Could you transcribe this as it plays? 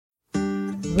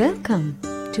Welcome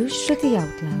to Shruti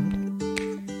Out Loud.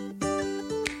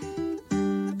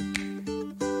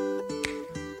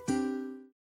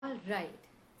 Alright,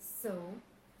 so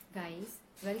guys,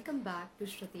 welcome back to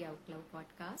Shruti Out Loud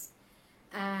podcast.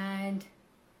 And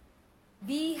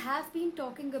we have been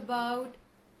talking about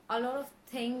a lot of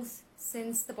things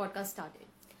since the podcast started.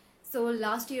 So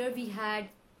last year we had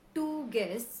two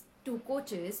guests, two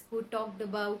coaches who talked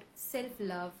about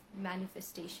self-love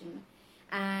manifestation,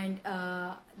 and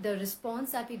the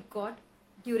response that we got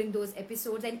during those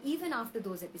episodes and even after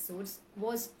those episodes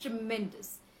was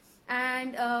tremendous.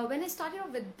 And when I started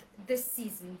off with this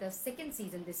season, the second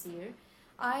season this year,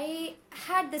 I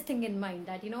had this thing in mind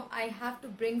that I have to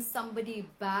bring somebody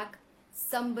back,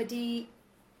 somebody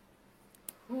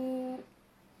who,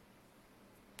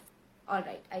 all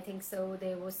right, I think so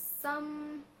there was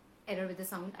some error with the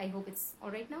sound. I hope it's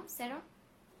all right now. Sarah,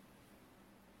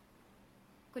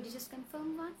 could you just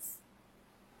confirm once?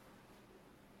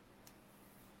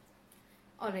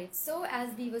 All right, so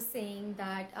as we were saying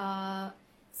that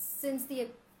since the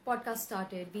podcast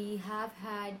started, we have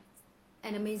had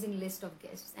an amazing list of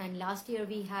guests. And last year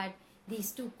we had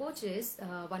these two coaches,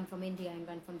 one from India and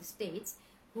one from the States,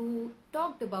 who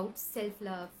talked about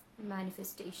self-love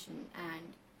manifestation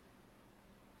and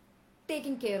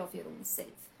taking care of your own self.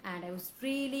 And I was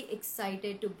really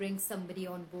excited to bring somebody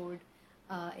on board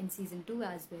in season 2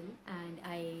 as well. And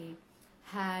I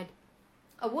had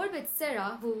a word with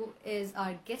Sarah, who is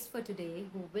our guest for today,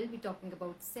 who will be talking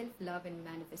about self-love and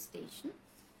manifestation.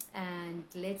 And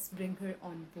let's bring her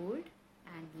on board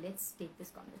and let's take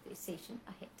this conversation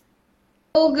ahead.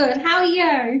 All good. How are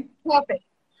you? Perfect.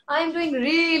 I'm doing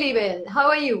really well. How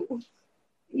are you?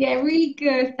 Yeah, really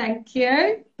good. Thank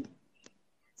you.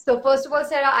 So first of all,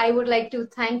 Sarah, I would like to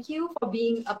thank you for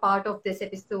being a part of this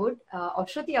episode of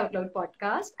Shruti Out Loud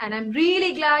podcast. And I'm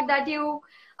really glad that you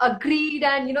agreed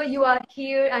and, you are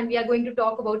here and we are going to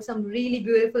talk about some really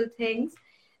beautiful things.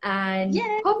 And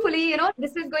hopefully,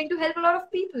 this is going to help a lot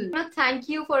of people. Thank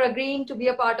you for agreeing to be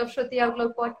a part of Shruti Out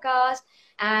Loud podcast.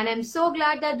 And I'm so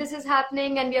glad that this is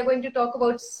happening and we are going to talk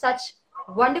about such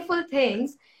wonderful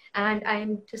things. And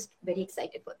I'm just very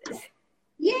excited for this.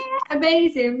 Yeah,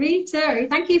 amazing. Me too.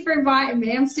 Thank you for inviting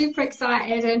me. I'm super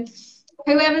excited. And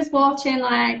whoever's watching,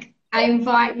 I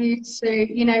invite you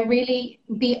to, really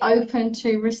be open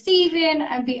to receiving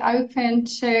and be open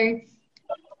to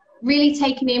really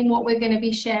taking in what we're going to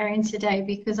be sharing today,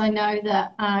 because I know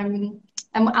that, and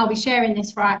I'll be sharing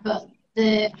this but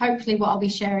hopefully what I'll be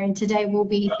sharing today will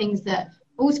be things that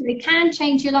ultimately can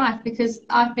change your life, because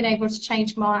I've been able to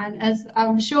change mine, as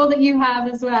I'm sure that you have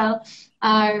as well.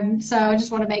 So I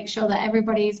just want to make sure that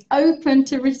everybody's open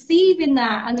to receiving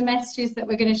that and the messages that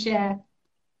we're going to share.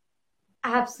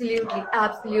 Absolutely,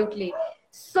 absolutely.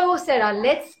 So Sarah,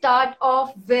 let's start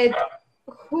off with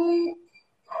who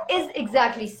is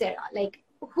exactly Sarah? Like,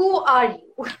 who are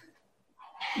you?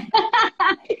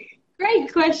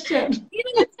 Great question.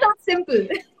 It's not simple.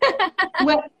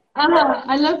 Well,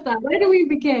 I love that. Where do we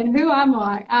begin? Who am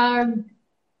I?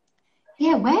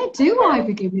 Where do I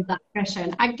begin with that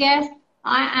question? I guess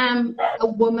I am a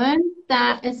woman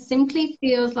that simply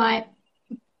feels like,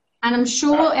 and I'm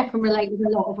sure I can relate with a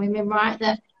lot of women, right,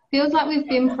 that feels like we've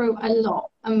been through a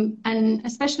lot, and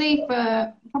especially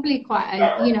for probably quite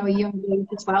a young age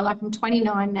as well. Like, I'm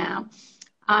 29 now,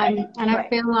 and I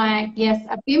feel like, yes,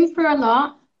 I've been through a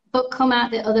lot, but come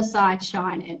out the other side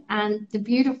shining. And the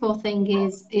beautiful thing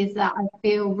is that I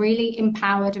feel really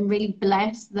empowered and really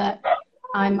blessed that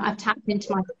I've tapped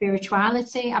into my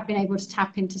spirituality. I've been able to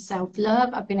tap into self-love.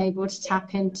 I've been able to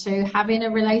tap into having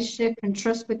a relationship and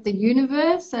trust with the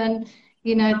universe and,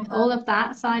 all of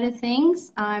that side of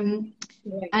things. And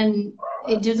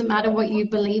it doesn't matter what you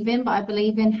believe in, but I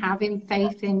believe in having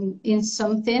faith in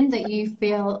something that you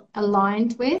feel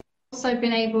aligned with. Also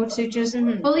been able to just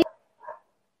fully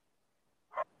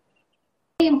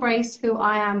embrace who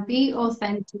I am, be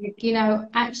authentic,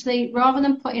 actually, rather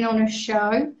than putting on a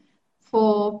show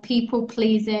for people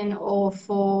pleasing or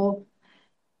for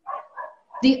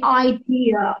the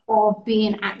idea of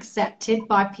being accepted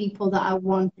by people that I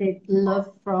wanted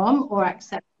love from or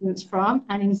acceptance from,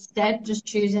 and instead just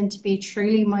choosing to be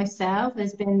truly myself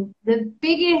has been the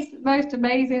biggest, most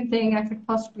amazing thing I could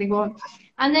possibly want.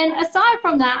 And then aside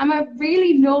from that, I'm a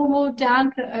really normal,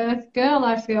 down-to-earth girl,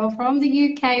 I feel, from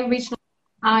the UK originally.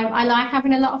 I like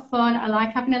having a lot of fun. I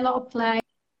like having a lot of play.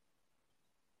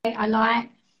 I like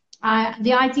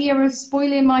the idea of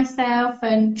spoiling myself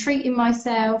and treating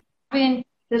myself, having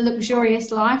the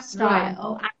luxurious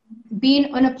lifestyle, and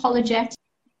being unapologetic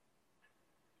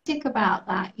about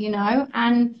that,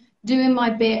 and doing my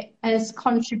bit as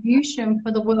contribution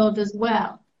for the world as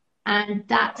well. And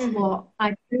that's Mm-hmm. what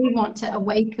I really want to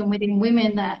awaken within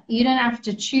women, that you don't have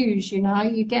to choose, you know,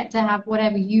 you get to have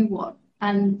whatever you want.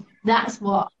 And that's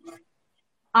what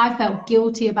I felt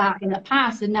guilty about in the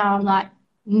past. And now I'm like,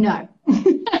 no.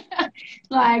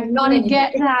 Like, Not we anymore.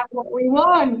 get to have what we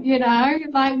want, you know,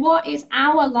 like what is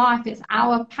our life? It's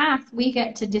our path. We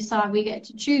get to decide, we get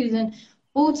to choose. And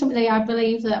ultimately, I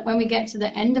believe that when we get to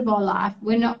the end of our life,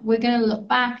 we're going to look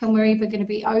back and we're either going to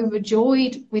be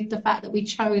overjoyed with the fact that we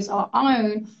chose our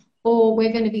own, or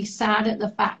we're going to be sad at the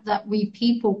fact that we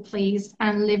people pleased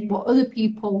and lived what other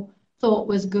people thought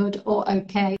was good or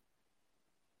okay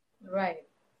Right.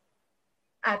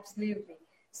 Absolutely.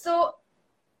 So,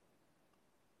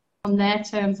 on their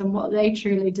terms and what they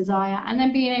truly desire, and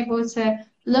then being able to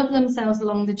love themselves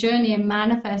along the journey and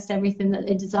manifest everything that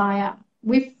they desire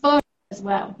with fun as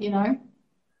well, you know.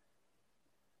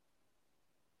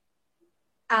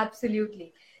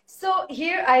 absolutely. So,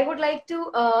 here I would like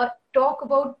to talk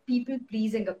about people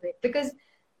pleasing a bit, because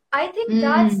I think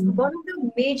that's Mm, one of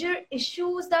the major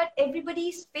issues that everybody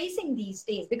is facing these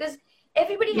days, because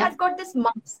everybody yeah. has got this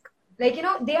mask. Like,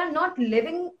 they are not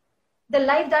living the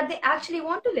life that they actually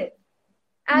want to live.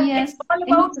 And it's Yes, all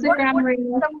about what Instagram would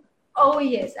reels. some, oh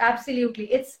yes,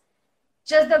 absolutely. It's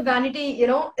just the vanity,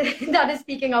 that is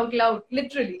speaking out loud,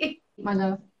 literally. My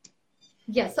love.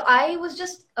 Yeah, so I was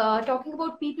just talking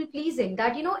about people pleasing,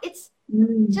 that, it's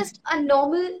Mm, just a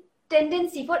normal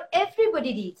tendency for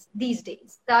everybody these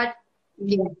days, that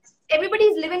yes. everybody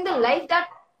is living the life that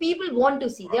people want to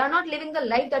see. They are not living the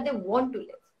life that they want to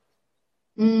live.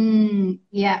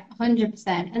 Yeah,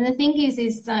 100%. And the thing is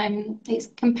it's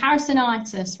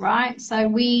comparisonitis, right? So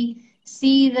we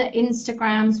see the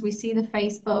Instagrams, we see the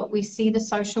Facebook, we see the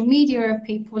social media of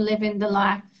people living the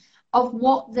life of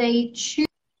what they choose,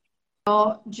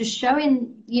 or just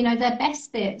showing, you know, their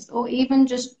best bits, or even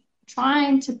just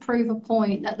trying to prove a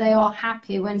point that they are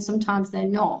happy when sometimes they're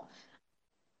not,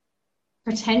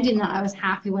 pretending that I was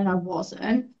happy when I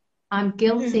wasn't. I'm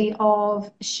guilty Mhm.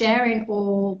 of sharing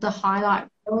all the highlight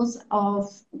reels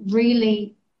of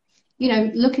really, you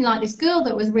know, looking like this girl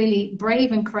that was really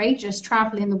brave and courageous,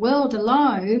 traveling the world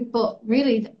alone. But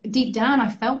really, deep down, I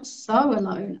felt so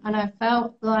alone, and I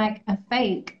felt like a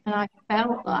fake, and I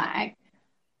felt like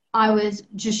I was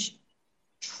just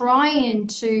trying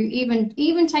to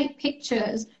even take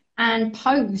pictures and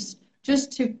post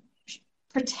just to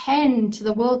pretend to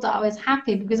the world that I was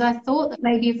happy, because I thought that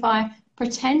maybe if I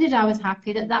pretended I was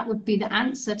happy, that that would be the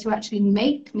answer to actually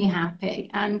make me happy.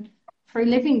 And through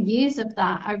living years of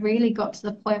that, I really got to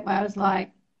the point where I was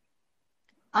like,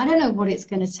 I don't know what it's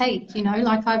going to take, you know,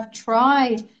 like I've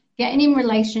tried getting in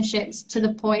relationships to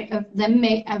the point of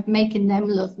of making them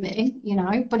love me, you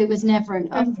know, but it was never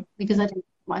enough Mhm. because I didn't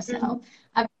love Mhm. myself.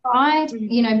 I've tried,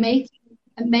 Mhm. you know, making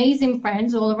amazing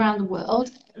friends all around the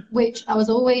world, which I was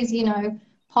always, you know,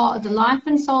 part of the life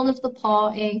and soul of the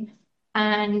party.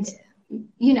 And Yeah.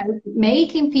 you know,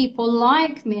 making people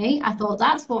like me. I thought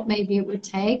that's what maybe it would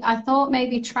take. I thought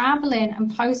maybe traveling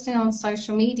and posting on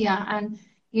social media and,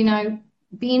 you know,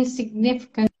 being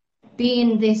significant,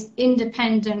 being this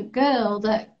independent girl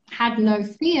that had no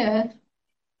fear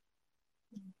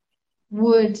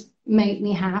would make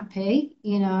me happy,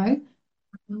 you know.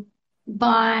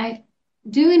 By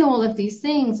doing all of these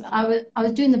things, I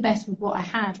was doing the best with what I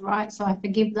had, right? So I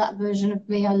forgive that version of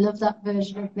me. I love that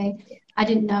version of me. I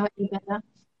didn't know any better.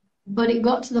 But it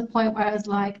got to the point where I was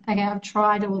like, okay, I've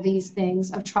tried all these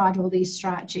things, I've tried all these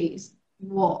strategies.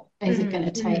 What is it going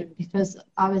Mhm. to take? Mhm. Because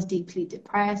I was deeply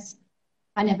depressed.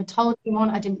 I never told anyone.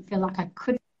 I didn't feel like I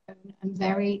could. I'm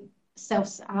very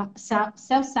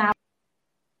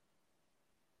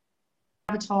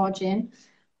self-sabotaging,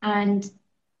 and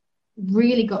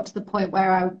really got to the point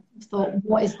where I thought,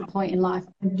 what is the point in life?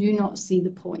 I do not see the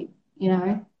point, you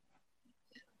know?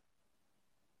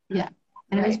 Yeah.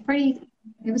 And Right.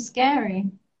 it was scary.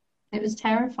 It was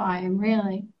terrifying,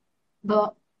 really.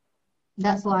 But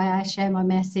that's why I share my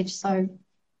message so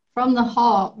from the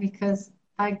heart, because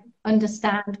I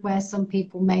understand where some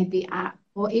people may be at,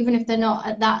 or even if they're not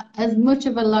at that as much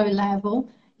of a low level,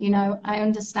 you know, I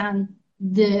understand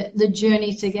the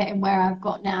journey to getting where I've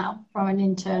got now from an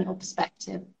internal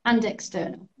perspective and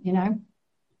external, you know.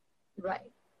 Right.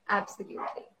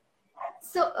 Absolutely.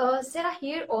 So, Sarah,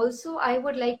 here also I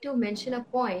would like to mention a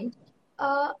point,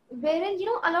 wherein,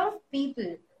 a lot of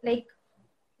people, like,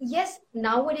 yes,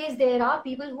 nowadays there are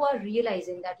people who are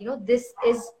realizing that, this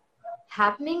is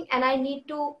happening and I need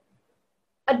to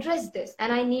address this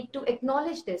and I need to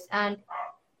acknowledge this and,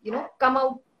 come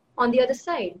out on the other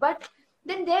side. But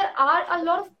then there are a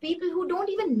lot of people who don't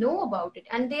even know about it,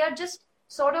 and they are just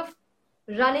sort of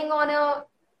running on a,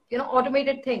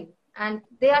 automated thing. and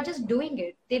they are just doing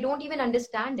it. They don't even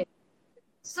understand it.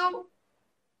 So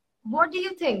what do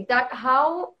you think that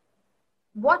how,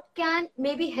 what can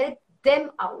maybe help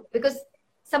them out? Because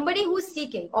somebody who's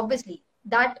seeking, obviously,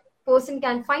 that person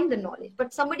can find the knowledge,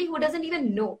 but somebody who doesn't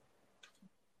even know,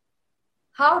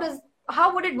 how does,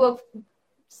 how would it work?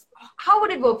 How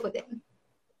would it work for them?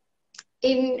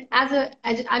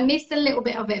 I missed a little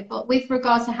bit of it, but with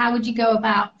regards to how would you go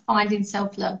about finding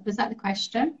self-love? Was that the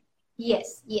question?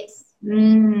 Yes, yes.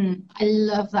 I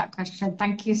love that question.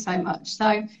 Thank you so much.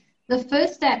 So the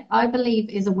first step, I believe,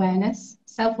 is awareness,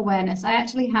 self-awareness. I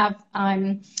actually have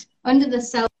under the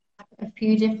self a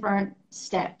few different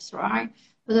steps, right?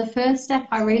 But the first step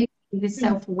I really believe is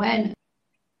self-awareness.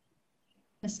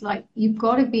 It's like you've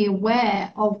got to be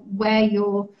aware of where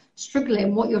you're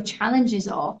struggling, what your challenges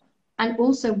are, and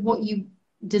also what you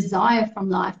desire from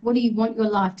life. What do you want your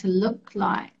life to look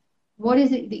like? What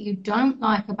is it that you don't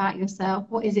like about yourself?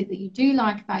 What is it that you do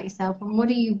like about yourself? And what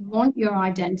do you want your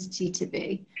identity to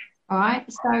be? All right.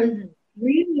 So, Mhm.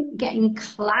 really getting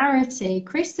clarity,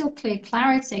 crystal clear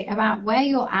clarity about where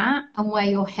you're at and where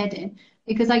you're heading.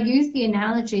 Because I use the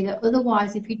analogy that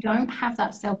otherwise, if you don't have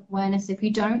that self-awareness, if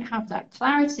you don't have that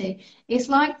clarity, it's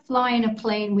like flying a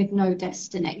plane with no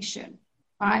destination,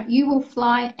 right? You will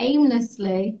fly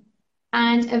aimlessly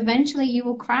and eventually you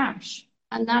will crash.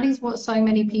 And that is what so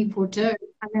many people do.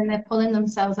 And then they're pulling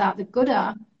themselves out the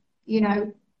gutter, you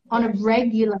know, on a Yes.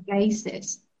 regular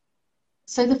basis.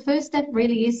 So the first step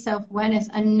really is self-awareness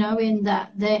and knowing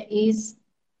that there is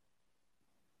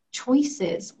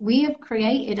choices. We have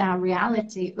created our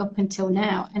reality up until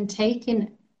now, and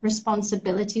taking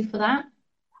responsibility for that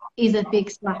is a big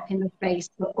slap in the face,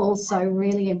 but also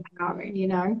really empowering, you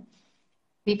know, Right.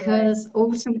 because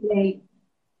ultimately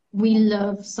we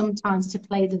love sometimes to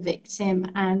play the victim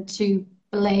and to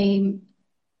blame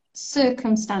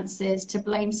circumstances, to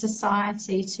blame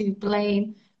society, to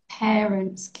blame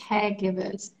parents,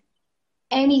 caregivers,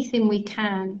 anything we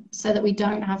can so that we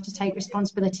don't have to take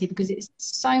responsibility because it's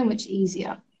so much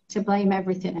easier to blame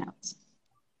everything else.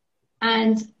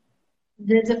 And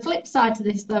there's a flip side to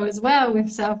this though as well with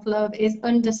self-love is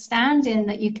understanding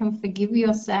that you can forgive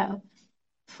yourself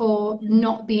for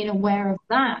not being aware of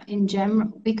that in general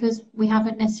because we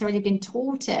haven't necessarily been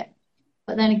taught it.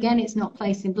 But then again, it's not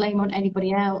placing blame on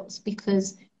anybody else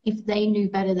because if they knew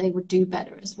better, they would do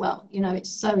better as well. You know, it's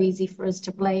so easy for us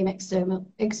to blame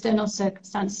external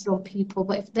circumstances or people,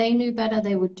 but if they knew better,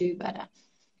 they would do better.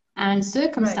 And Right.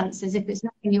 circumstances, if it's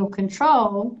not in your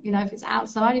control, you know, if it's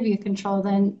outside of your control,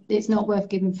 then it's not worth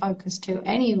giving focus to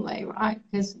anyway, right?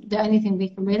 Because the only thing we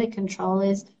can really control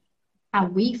is how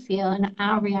we feel and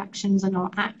our reactions and our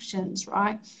actions,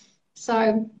 right?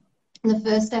 So the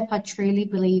first step I truly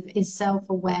believe is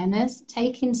self-awareness,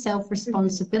 taking Mhm.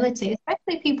 self-responsibility,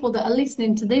 especially people that are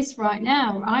listening to this right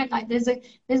now, right? Like there's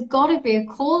got to be a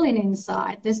calling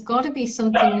inside. There's got to be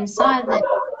something inside that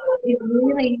is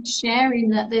really sharing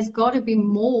that there's got to be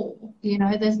more, you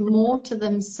know, there's more to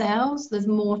themselves, there's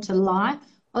more to life.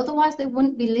 Otherwise, they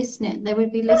wouldn't be listening. They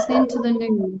would be listening to the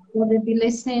news, or they'd be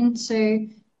listening to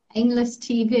aimless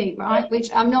TV, right?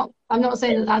 Which I'm not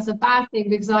saying that that's a bad thing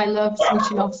because I love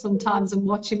switching off sometimes and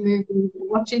watching movies,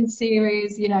 watching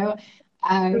series, you know,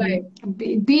 Right.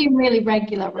 being really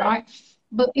regular, right?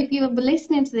 But if you're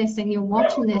listening to this and you're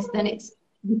watching this, then it's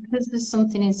because there's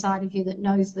something inside of you that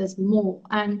knows there's more.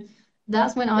 And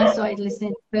that's when I started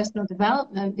listening to personal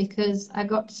development because I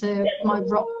got to my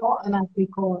rock bottom, as we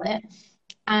call it.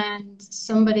 And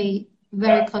somebody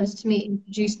very close to me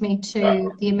introduced me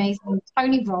to the amazing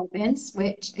Tony Robbins,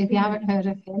 which, if you haven't Mhm. heard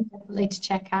of him, definitely to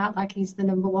check out. Like he's the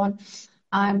number one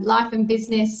life and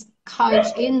business coach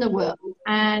in the world.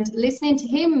 And listening to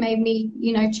him made me,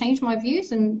 you know, change my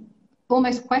views and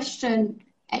almost question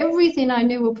everything I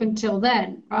knew up until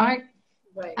then, right?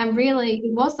 Right. And really,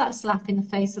 it was that slap in the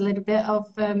face a little bit of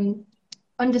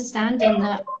understanding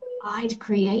that I'd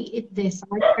created this,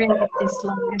 I created this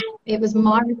life. It was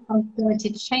my responsibility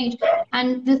to change.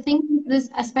 And the thing is,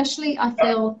 especially, I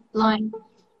feel like,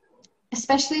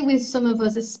 especially with some of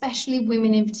us, especially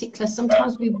women in particular,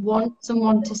 sometimes we want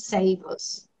someone to save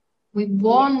us. We Yes.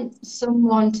 want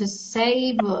someone to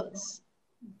save us.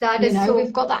 That You is know, so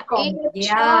we've got that common. inner Yeah.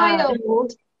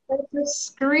 child that's just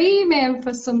screaming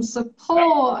for some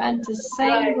support and to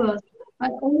save Right. us.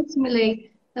 But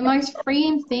ultimately, the most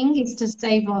freeing thing is to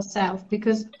save ourselves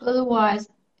because otherwise,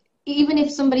 even if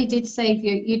somebody did save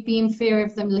you, you'd be in fear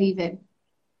of them leaving,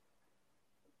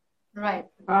 Right.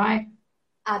 right?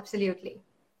 Absolutely.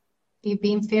 You'd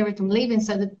be in fear of them leaving.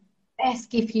 So the best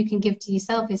gift you can give to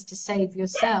yourself is to save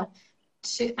yourself.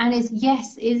 And is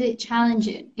yes, is it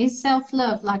challenging? Is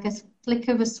self-love like a flick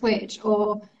of a switch,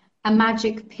 or a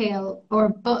magic pill or a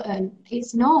button.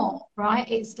 It's not, right?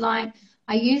 It's like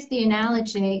I use the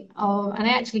analogy of, and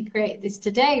I actually created this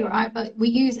today, right? But we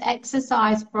use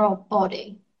exercise for our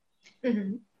body.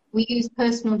 Mm-hmm. We use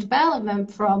personal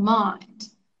development for our mind,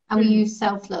 and we Mm-hmm. use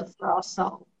self-love for our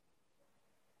soul.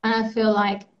 And I feel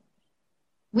like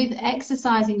with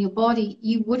exercising your body,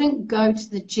 you wouldn't go to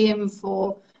the gym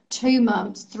for 2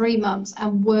 months, 3 months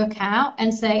and work out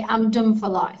and say, I'm done for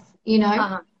life,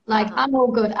 Uh-huh. like Uh-huh. I'm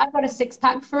all good. I've got a six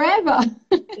pack forever,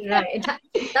 Right.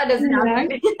 That doesn't you know.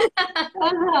 happen.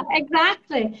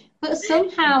 Exactly. But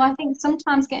somehow I think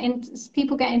sometimes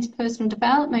people get into personal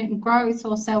development and growth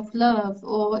or self-love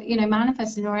or,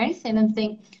 manifesting or anything and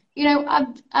think,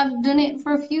 I've done it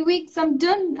for a few weeks, I'm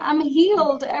done, I'm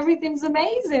healed, everything's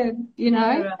amazing.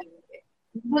 Right.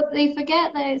 But they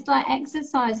forget that it's like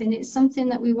exercising. It's something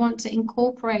that we want to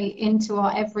incorporate into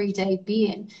our everyday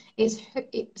being.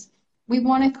 We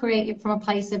want to create it from a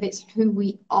place of it's who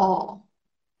we are,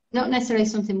 not necessarily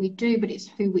something we do, but it's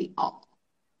who we are,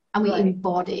 and we Right.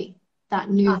 embody that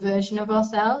new Uh, version of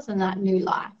ourselves and that new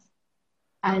life.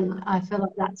 And uh-huh. I feel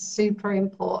like that's super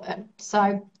important. So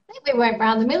I think we went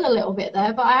round the middle a little bit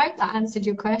there, but I hope that answered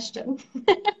your question.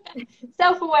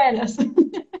 Self-awareness.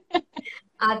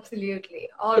 Absolutely.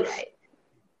 All right.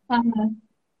 Uh,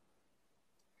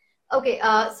 Okay,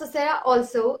 so Sarah,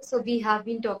 also, so we have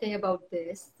been talking about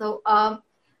this. So,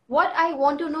 what I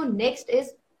want to know next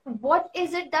is what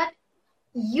is it that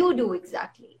you do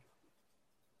exactly?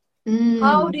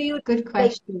 How do you Good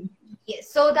like, question.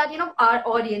 yes, so that our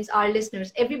audience, our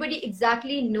listeners, everybody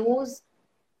exactly knows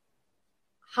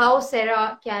how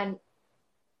Sarah can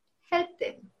help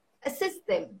them, assist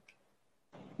them,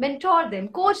 mentor them,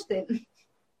 coach them.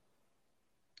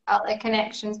 Oh, the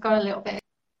connection's got a little bit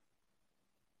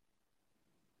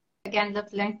again,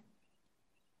 lovely.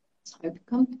 So hope it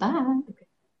comes back.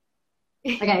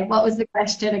 Okay, what was the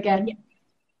question Yeah. again?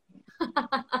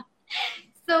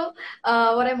 So,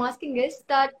 what I'm asking is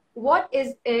that what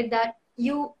is it that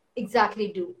you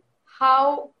exactly do?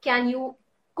 How can you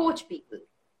coach people?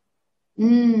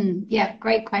 Yeah,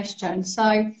 great question.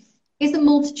 So it's a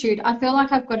multitude. I feel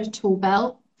like I've got a tool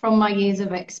belt from my years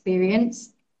of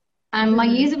experience. And my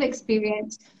Mm-hmm. years of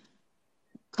experience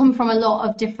come from a lot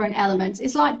of different elements.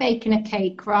 It's like baking a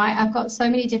cake, right? I've got so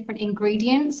many different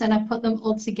ingredients and I put them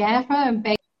all together and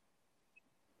bake.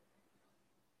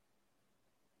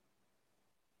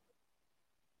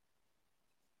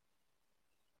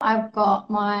 I've got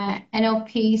my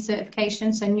NLP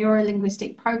certification, so neuro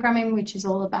linguistic programming, which is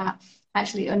all about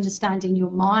actually understanding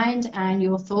your mind and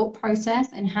your thought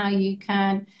process and how you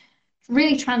can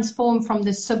really transform from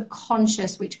the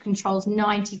subconscious, which controls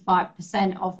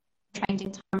 95% of trained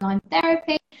in timeline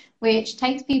therapy, which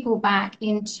takes people back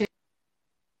into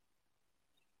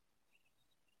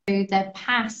their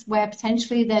past where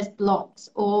potentially there's blocks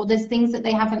or there's things that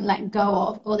they haven't let go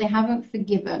of or they haven't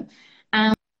forgiven.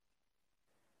 And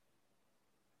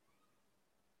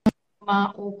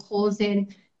or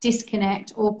causing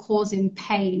disconnect or causing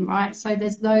pain, right? So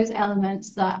there's those elements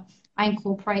that I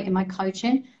incorporate in my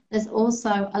coaching. There's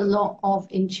also a lot of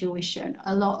intuition,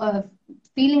 a lot of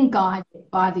feeling guided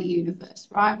by the universe,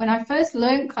 right? When I first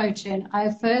learned coaching, I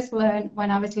first learned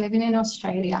when I was living in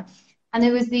Australia, and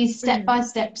there was these Mm-hmm.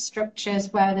 step-by-step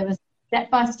structures where there was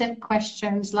step-by-step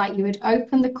questions, like you would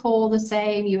open the call the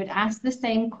same, you would ask the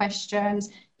same questions,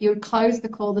 you would close the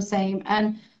call the same.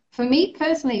 And for me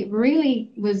personally, it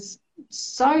really was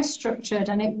so structured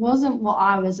and it wasn't what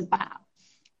I was about.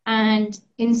 And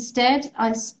instead,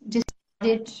 I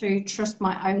decided to trust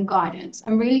my own guidance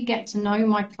and really get to know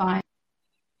my clients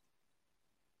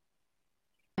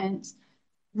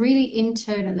really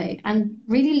internally and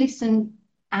really listen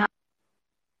out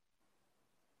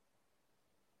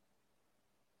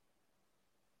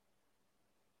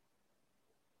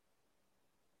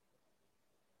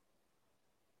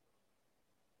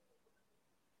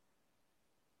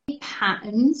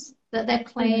patterns that they're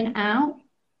playing Mm-hmm. out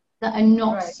that are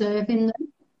not Right. serving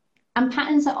them and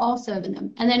patterns that are serving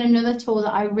them. And then another tool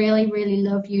that I really, really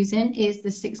love using is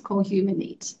the six core human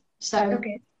needs. So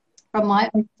Okay. from my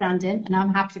understanding, and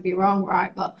I'm happy to be wrong,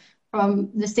 right? But from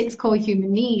the six core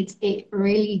human needs, it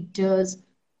really does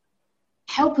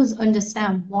help us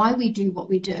understand why we do what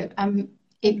we do.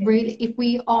 It Okay. really, if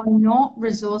we are not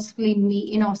resourcefully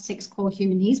meeting our six core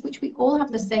human needs, which we all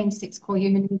have the Mm-hmm. same six core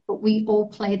human needs, but we all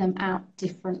play them out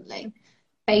differently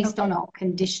based on Okay. our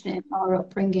conditioning, our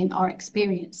upbringing, our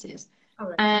experiences. All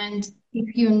right. And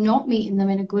if you're not meeting them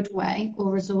in a good way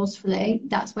or resourcefully,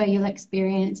 that's where you'll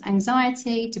experience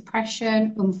anxiety,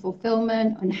 depression,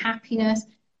 unfulfillment, unhappiness.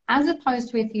 as opposed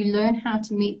to if you learn how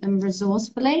to meet them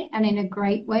resourcefully and in a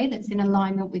great way that's in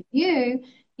alignment with you,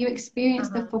 you experience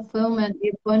the fulfillment,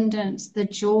 the abundance, the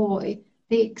joy,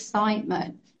 the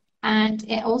excitement. And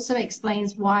it also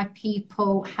explains why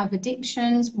people have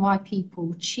addictions, why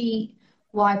people cheat,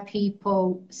 why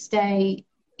people stay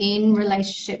in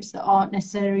relationships that aren't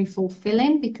necessarily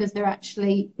fulfilling because they're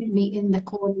actually meeting the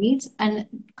core needs, and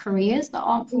careers that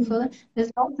aren't fulfilling.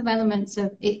 There's lots of elements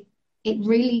of it. It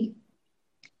really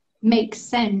makes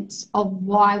sense of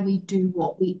why we do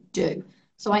what we do.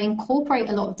 So I incorporate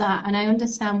a lot of that, and I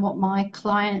understand what my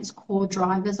clients' core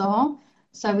drivers are.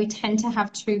 So we tend to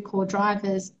have two core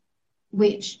drivers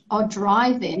which are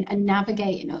driving and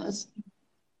navigating us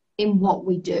in what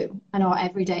we do and our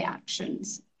everyday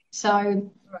actions.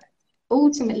 So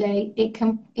ultimately it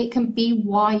can be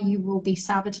why you will be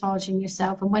sabotaging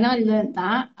yourself. And when I learned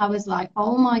that, I was like,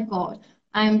 oh my God,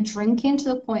 I am drinking to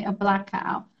the point of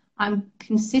blackout. I'm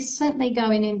consistently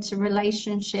going into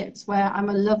relationships where I'm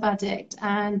a love addict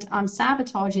and I'm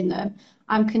sabotaging them.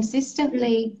 I'm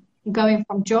consistently going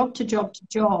from job to job to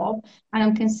job, and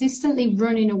I'm consistently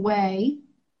running away.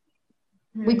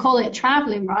 We call it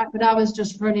traveling, right? But I was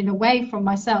just running away from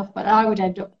myself, but I would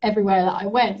end up everywhere that I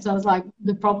went. So I was like,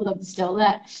 the problem's still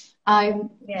there.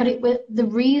 But it was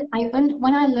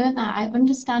when I learned that, I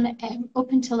understand it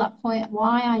up until that point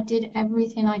why I did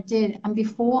everything I did. And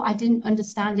before, I didn't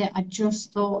understand it. I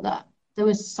just thought that there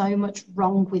was so much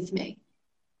wrong with me.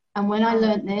 And when I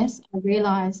learned this, I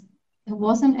realized there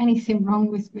wasn't anything wrong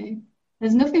with me.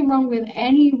 There's nothing wrong with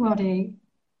anybody.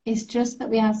 It's just that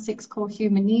we have 6 core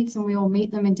human needs and we all meet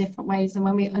them in different ways. And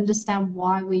when we understand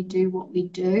why we do what we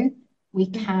do, we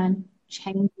can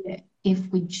change it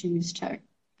if we choose to.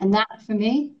 And that, for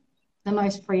me, the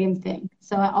most freeing thing.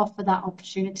 So I offer that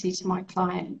opportunity to my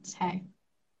clients. Hey.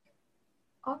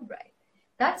 All right.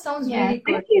 That sounds Yeah, really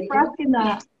good. thank you for asking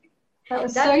that. That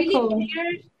was so really cool.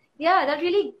 Yeah, that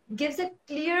really gives a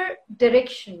clear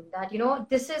direction that,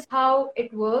 this is how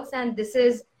it works and this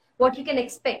is what you can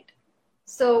expect.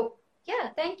 So, yeah,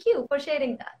 thank you for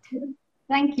sharing that.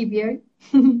 Thank you, View.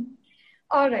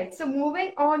 All right. So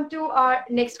moving on to our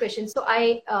next question. So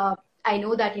I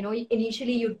know that,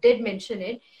 initially you did mention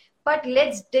it, but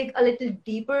let's dig a little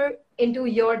deeper into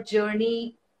your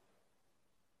journey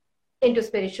into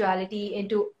spirituality,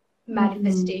 into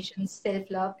manifestation,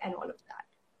 self-love, and all of that.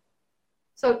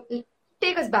 So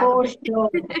take us back. For sure.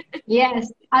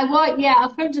 Yes, I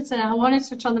 100%. I want to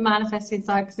touch on the manifesting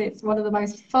side because it's one of the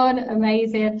most fun,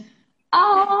 amazing,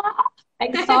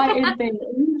 exciting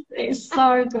things. It's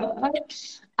so good.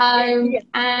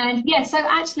 And yeah, so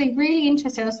actually really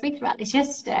interesting. I was speaking about this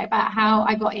yesterday about how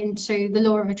I got into the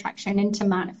law of attraction, into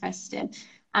manifesting.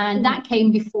 And that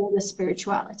came before the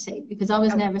spirituality because I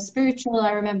was never spiritual.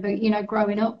 I remember,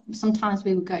 growing up, sometimes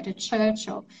we would go to church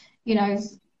or,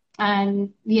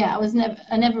 and yeah,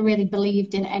 I never really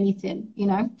believed in anything,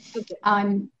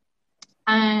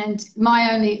 and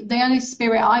the only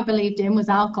spirit I believed in was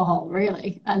alcohol,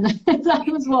 really, and that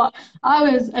was what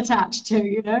I was attached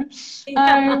to,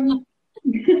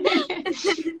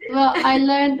 Well, I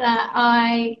learned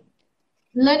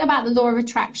about the law of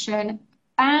attraction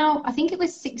about, I think it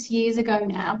was 6 years ago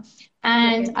now,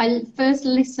 and I first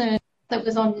listened. That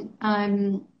was on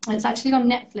it's actually on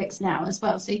Netflix now as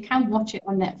well, so you can watch it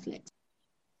on Netflix.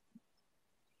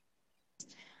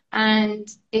 And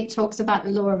it talks about the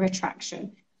law of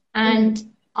attraction. And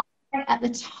I, at the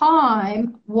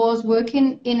time, was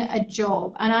working in a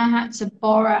job, and I had to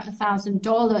borrow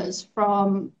 $1,000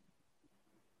 from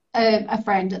a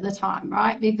friend at the time,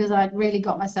 right? Because I'd really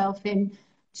got myself into,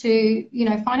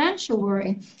 financial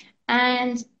worry.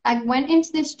 And I went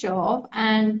into this job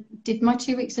and did my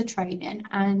 2 weeks of training,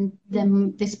 and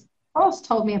then this boss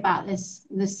told me about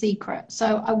the secret.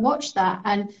 So I watched that,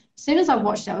 and as soon as I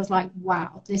watched it, I was like,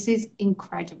 wow, this is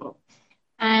incredible.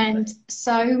 And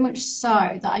so much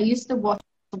so that I used to watch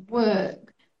the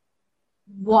work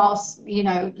whilst,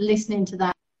 listening to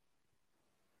that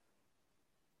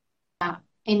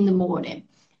in the morning.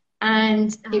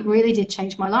 And it really did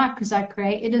change my life because I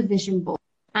created a vision board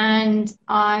and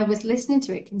I was listening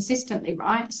to it consistently,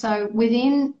 right? So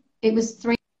it was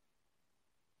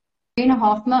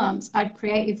 3.5 months, I'd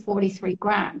created 43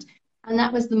 grand. And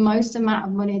that was the most amount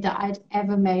of money that I'd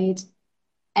ever made,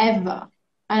 ever.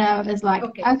 And I was like,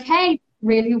 okay,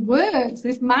 really works.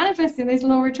 This manifesting, this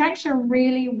law of attraction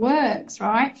really works,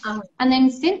 right? And then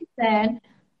since then,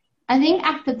 I think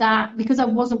after that, because I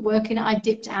wasn't working, I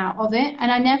dipped out of it. And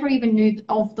I never even knew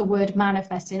of the word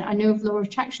manifesting. I knew of law of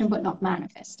attraction, but not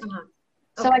manifesting.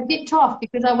 So I dipped off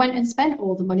because I went and spent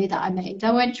all the money that I made.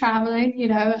 I went traveling,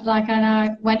 and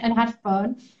I went and had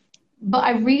fun. But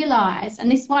I realized, and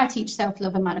this is why I teach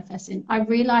self-love and manifesting, I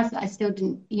realized that I still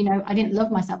didn't, I didn't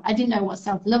love myself. I didn't know what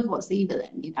self-love was either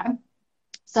then.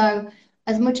 So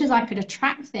as much as I could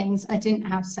attract things, I didn't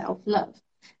have self-love.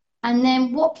 And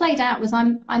then what played out was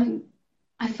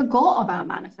I forgot about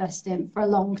manifesting for a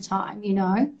long time.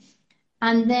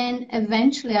 And then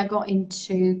eventually I got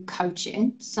into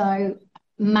coaching. So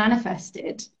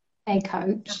manifested a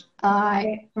coach.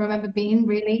 I remember being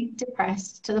really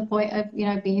depressed to the point of,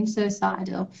 being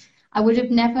suicidal. I would have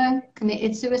never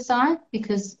committed suicide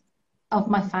because of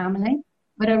my family,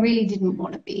 but I really didn't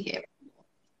want to be here.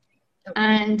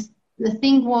 And the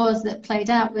thing was that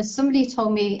played out was somebody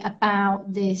told me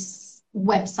about this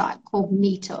website called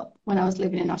Meetup when I was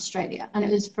living in Australia, and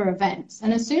it was for events.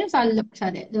 And as soon as I looked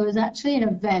at it, there was actually an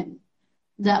event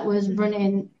that was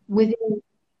running within,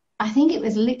 I think it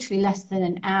was literally less than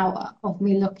an hour of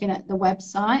me looking at the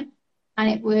website. And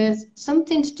it was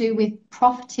something to do with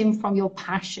profiting from your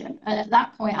passion. And at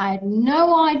that point, I had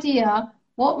no idea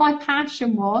what my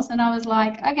passion was. And I was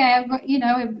like, okay, I've got,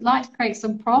 I'd like to create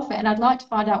some profit and I'd like to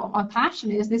find out what my passion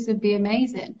is. This would be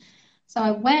amazing. So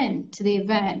I went to the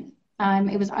event.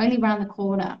 It was only around the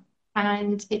corner.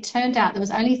 And it turned out there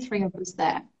was only 3 of us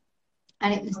there.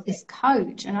 And it was this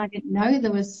coach. And I didn't know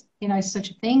there was, such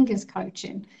a thing as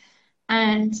coaching.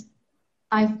 And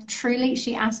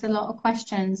she asked a lot of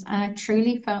questions, and I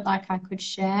truly felt like I could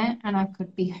share and I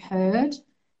could be heard.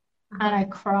 And I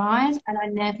cried, and I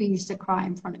never used to cry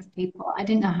in front of people. I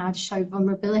didn't know how to show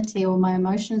vulnerability or my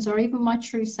emotions or even my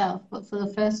true self. But for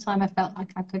the first time, I felt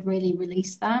like I could really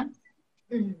release that.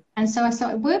 And so I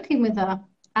started working with her.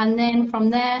 And then from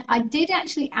there, I did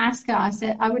actually ask her, I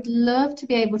said, I would love to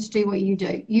be able to do what you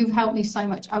do. You've helped me so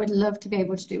much. I would love to be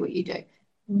able to do what you do.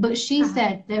 But she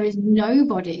said, there is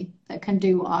nobody that can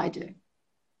do what I do.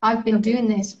 I've been doing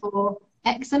this for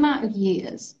X amount of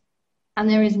years, and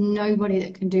there is nobody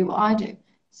that can do what I do.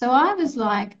 So I was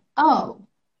like, oh,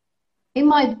 in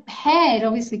my head,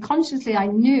 obviously, consciously, I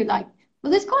knew, like,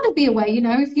 well, there's got to be a way,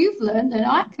 if you've learned, then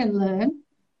I can learn.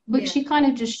 But she kind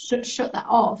of just shut that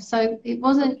off. So it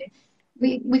wasn't,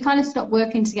 we kind of stopped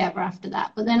working together after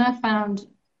that. But then I found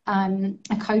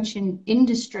a coaching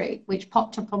industry, which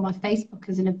popped up on my Facebook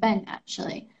as an event,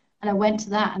 actually. And I went to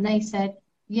that, and they said,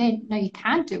 yeah, no, you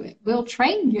can't do it. We'll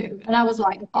train you. And I was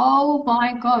like, oh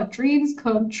my God, dreams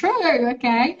come true.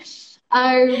 Okay.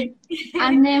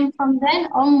 And then from then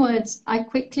onwards, I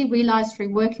quickly realized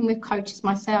through working with coaches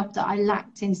myself that I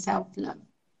lacked in self-love.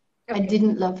 I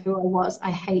didn't love who I was.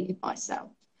 I hated myself.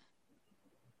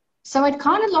 So I'd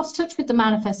kind of lost touch with the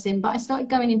manifesting, but I started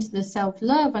going into the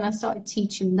self-love, and I started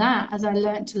teaching that as I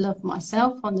learned to love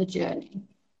myself on the journey.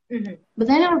 But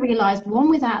then I realized one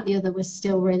without the other was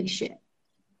still really shit.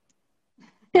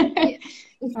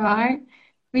 Right?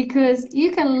 Because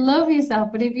you can love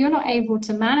yourself, but if you're not able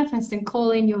to manifest and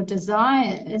call in your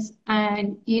desires,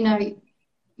 and you're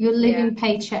living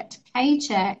paycheck to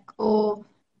paycheck, or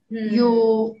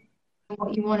you're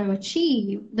what you want to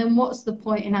achieve, then what's the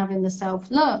point in having the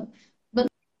self-love? But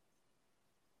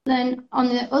then on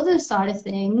the other side of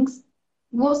things,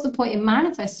 what's the point in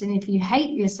manifesting if you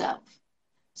hate yourself?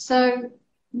 So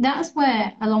that's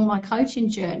where, along my coaching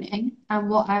journey and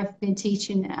what I've been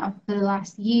teaching now for the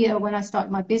last year, when I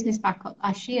started my business back up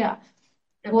last year,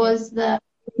 was that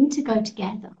we need to go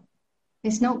together.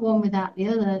 It's not one without the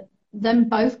other. Them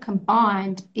both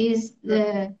combined is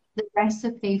the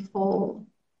recipe for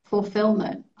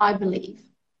fulfillment, I believe.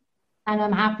 And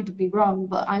I'm happy to be wrong,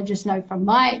 but I just know from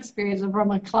my experience and from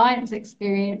my clients'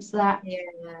 experience that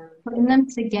putting them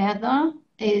together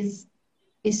is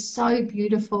so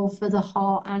beautiful for the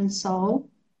heart and soul.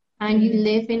 And you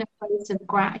live in a place of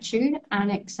gratitude and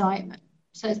excitement.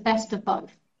 So it's best of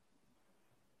both.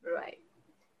 Right.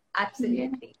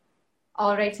 Absolutely.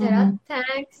 All right, Sarah,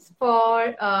 thanks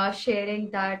for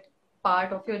sharing that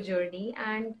part of your journey.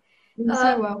 And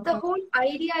the whole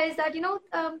idea is that,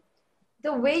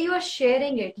 the way you are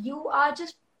sharing it, you are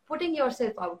just putting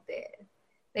yourself out there.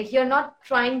 Like, you're not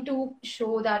trying to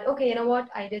show that, okay, you know what,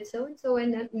 I did so and so,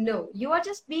 and no, you are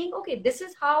just being, okay, this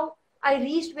is how I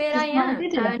reached where I am.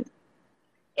 And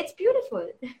it's beautiful.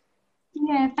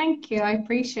 Yeah, thank you. I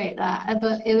appreciate that.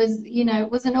 But it was, it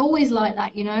wasn't always like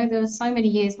that, There were so many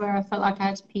years where I felt like I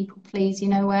had to people please,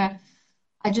 where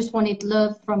I just wanted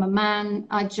love from a man.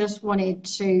 I just wanted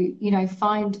to,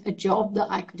 find a job that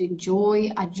I could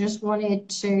enjoy. I just wanted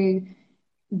to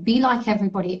be like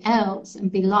everybody else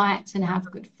and be liked and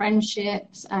have good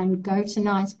friendships and go to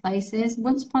nice places.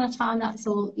 Once upon a time, that's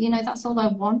all I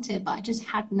wanted, but I just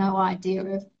had no idea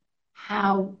of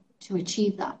how to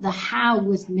achieve that. The how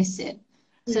was missing.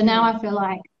 So now I feel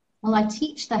like, well, I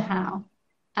teach the how.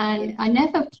 And Yeah. I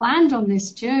never planned on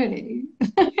this journey.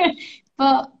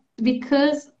 But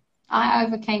because I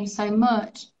overcame so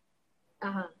much,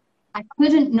 Uh-huh. I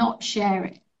couldn't not share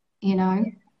it, you know?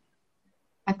 Yeah.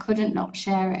 I couldn't not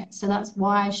share it. So that's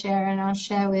why I share, and I'll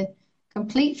share with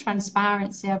complete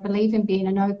transparency. I believe in being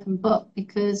an open book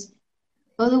because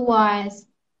otherwise,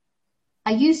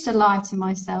 I used to lie to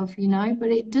myself, you know, but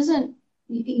it doesn't,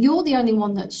 you're the only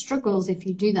one that struggles if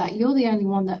you do that. You're the only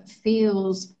one that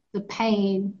feels the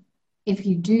pain if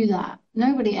you do that.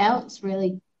 Nobody else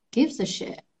really gives a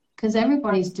shit because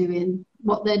everybody's doing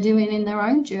what they're doing in their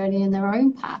own journey, in their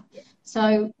own path.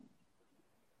 So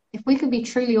if we could be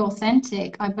truly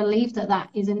authentic, I believe that that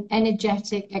is an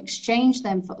energetic exchange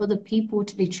then for other people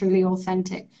to be truly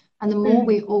authentic. And the more Mhm.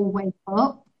 we all wake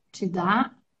up to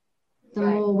that, the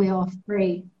Right. more we are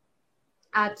free.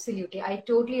 Absolutely. I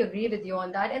totally agree with you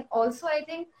on that. And also, I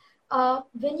think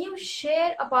when you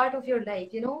share a part of your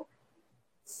life,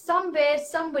 somewhere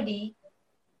somebody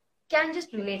can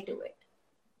just relate to it,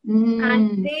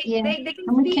 and Yeah. they can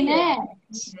And we feel it.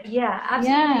 connect. Yeah,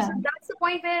 absolutely. Yeah. So that's the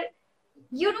point where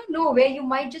you don't know where you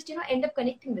might just, end up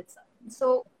connecting with someone.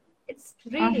 So it's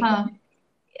really good. Uh-huh.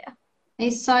 Yeah.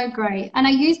 It's so great. And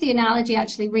I used the analogy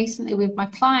actually recently with my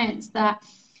clients that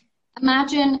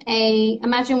imagine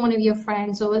one of your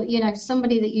friends or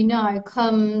somebody that you know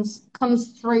comes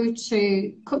through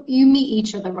to you meet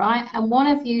each other, right? And one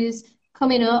of you's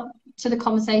coming up to the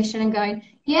conversation and going,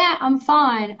 yeah, I'm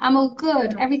fine, I'm all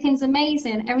good, Uh-huh. everything's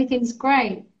amazing, everything's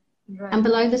great. And Right.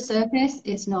 below the surface,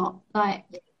 it's not. Like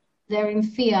Yeah. they're in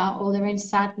fear or they're in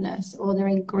sadness or they're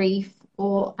in grief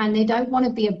and they don't want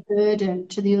to be a burden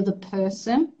to the other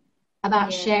person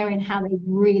about Yeah. sharing how they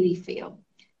really feel.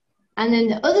 And then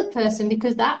the other person,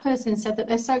 because that person said that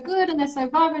they're so good and they're so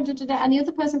vibrant, da, da, da, and the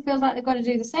other person feels like they've got to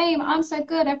do the same. I'm so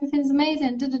good, everything's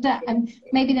amazing, da, da, da. Yeah. And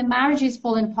maybe their marriage is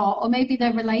falling apart, or maybe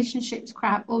their relationship's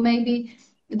crap, or maybe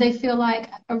they feel like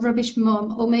a rubbish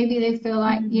mum, or maybe they feel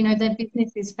like, Mhm. their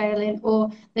business is failing, or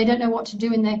they don't know what to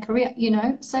do in their career.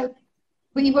 So,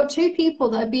 but you've got two people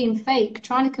that are being fake,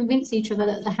 trying to convince each other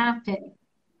that they're happy.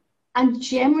 And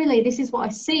generally, this is what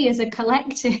I see as a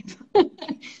collective,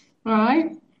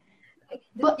 right?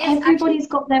 But Yes, actually, everybody's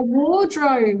got their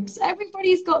wardrobes.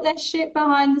 Everybody's got their shit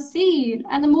behind the scene.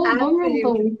 And the more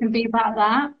vulnerable absolutely. we can be about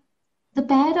that, the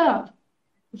better.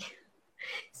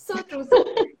 So true. So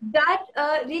that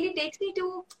really takes me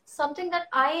to something that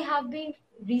I have been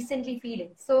recently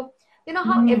feeling. So,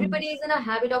 how Mm. everybody is in a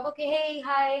habit of, okay, hey,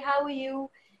 hi, how are you?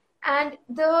 And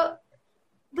the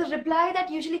reply that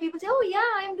usually people say, oh yeah,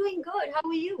 I'm doing good. How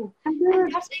are you? I'm And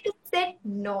good. that's like a set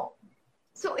no.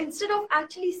 So instead of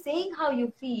actually saying how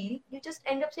you feel, you just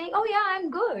end up saying, oh yeah, I'm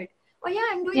good. Oh yeah,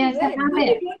 I'm doing Yeah, it's a well.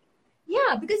 habit.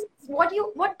 Yeah, because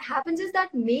what happens is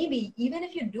that maybe even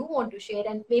if you do want to share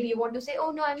and maybe you want to say,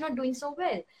 oh no, I'm not doing so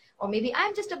well, or maybe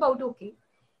I'm just about okay,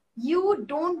 you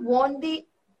don't want the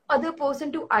other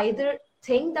person to either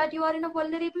think that you are in a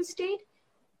vulnerable state,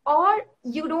 or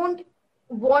you don't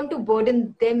want to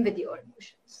burden them with your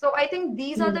emotions. So I think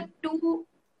these are the Mm. two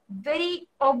very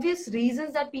obvious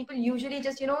reasons that people usually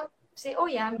just, say, oh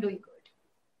yeah, I'm doing good.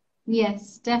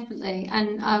 Yes, definitely.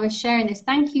 And I was sharing this.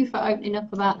 Thank you for opening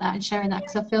up about that and sharing that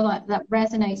because I feel like that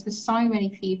resonates with so many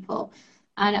people.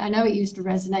 And I know it used to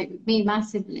resonate with me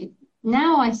massively.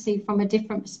 Now I see from a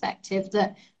different perspective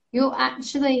that you're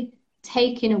actually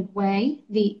taking away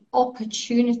the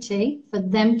opportunity for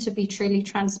them to be truly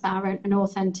transparent and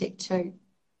authentic too.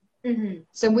 Mm-hmm.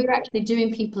 So we're actually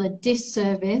doing people a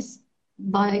disservice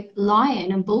by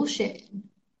lying and bullshitting.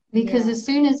 Because Yeah. as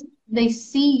soon as they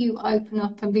see you open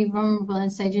up and be vulnerable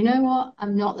and say, "Do you know what?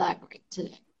 I'm not that great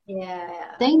today." Yeah,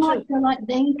 yeah. They True. might feel like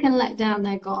they can let down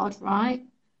their guard, right?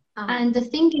 Uh-huh. And the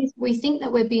thing is, we think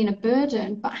that we're being a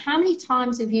burden, but how many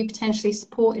times have you potentially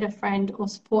supported a friend or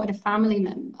supported a family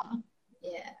member?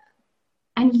 Yeah.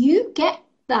 And you get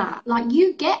that, like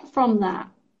you get from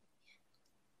that.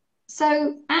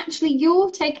 So actually,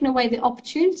 you're taking away the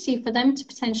opportunity for them to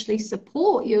potentially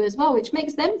support you as well, which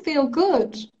makes them feel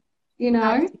good, you know?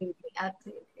 Absolutely.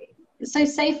 Absolutely. So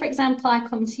say, for example, I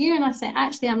come to you and I say,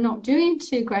 actually, I'm not doing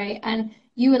too great. And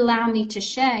you allow me to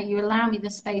share, you allow me the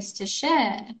space to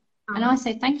share. And Uh-huh. I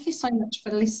say, thank you so much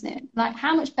for listening. Like,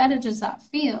 how much better does that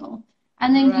feel?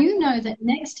 And then Right. you know that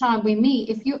next time we meet,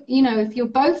 if you're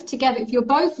both together, if you're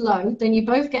both low, then you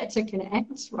both get to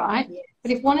connect, right? But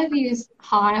Yes. if one of you's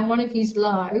high and one of you's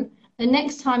low, the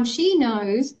next time she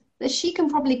knows that she can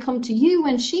probably come to you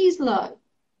when she's low.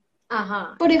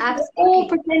 Uh-huh. But if we're all Absolutely.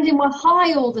 pretending we're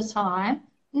high all the time,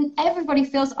 everybody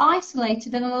feels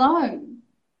isolated and alone.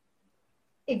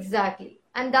 Exactly.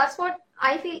 And that's what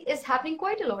I feel is happening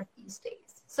quite a lot these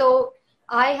days. So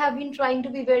I have been trying to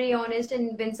be very honest,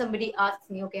 and when somebody asks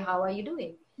me, okay, how are you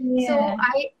doing? So Yeah.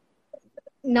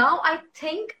 I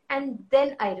think and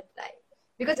then I reply.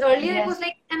 Because earlier it Yes. was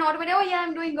like an automatic, oh yeah,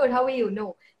 I'm doing good. How are you?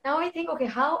 No. Now I think, okay,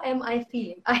 how am I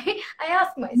feeling? I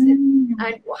ask myself. Mm.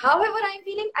 And however I'm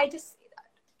feeling, I just say that.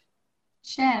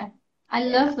 Share. I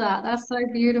Yeah. love that. That's so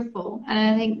beautiful. And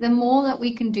I think the more that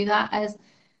we can do that as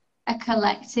a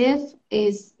collective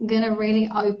is going to really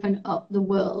open up the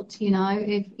world, you know.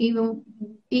 If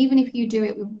even if you do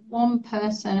it with one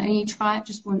person and you try it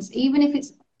just once, even if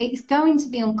it's going to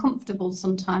be uncomfortable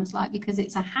sometimes, like because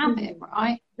it's a habit, Mm-hmm.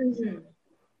 right? Mm-hmm.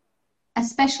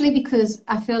 Especially because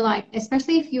I feel like,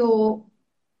 especially if you're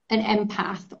an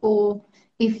empath or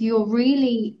if you're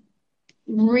really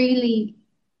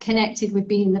connected with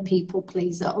being the people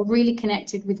pleaser or really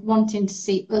connected with wanting to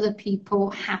see other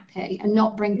people happy and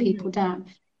not bring Mm-hmm. people down,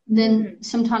 Mm-hmm. then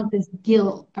sometimes there's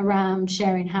guilt around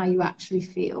sharing how you actually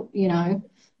feel, you know.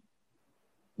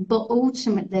 But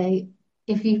ultimately,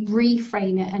 if you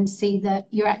reframe it and see that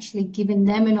you're actually giving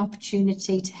them an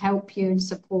opportunity to help you and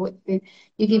support you,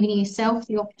 you're giving yourself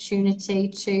the opportunity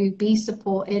to be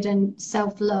supported and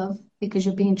self-love because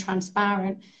you're being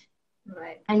transparent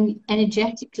Right. and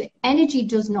energetically. Energy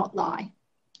does not lie.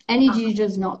 Uh-huh. Energy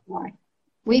does not lie.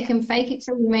 We Yeah. can fake it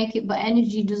till we make it, but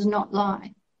energy does not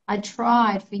lie. I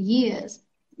tried for years.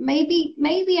 Maybe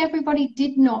everybody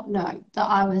did not know that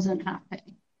I was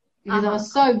unhappy because I Uh-huh.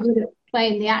 was so good at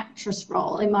playing the actress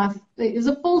role in my. It was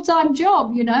a full-time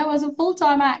job, you know. I was a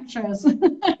full-time actress.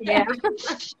 Yeah.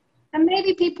 And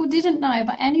maybe people didn't know,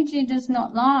 but energy does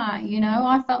not lie, you know.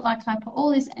 I felt like I put all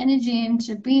this energy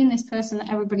into being this person that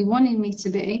everybody wanted me to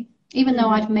be, even though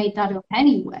Mm-hmm. I'd made that up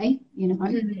anyway, you know.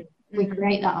 Mm-hmm. We Mm-hmm.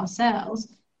 create that ourselves.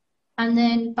 And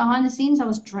then behind the scenes, I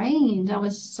was drained. I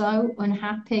was so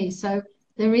unhappy. So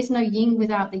there is no yin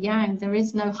without the yang. There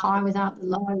is no high without the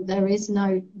low. There is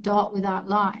no dark without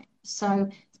light. So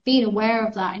being aware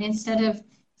of that, and instead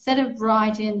of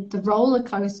riding the roller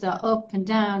coaster up and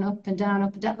down, up and down,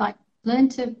 up and down, like learn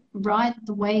to ride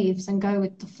the waves and go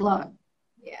with the flow.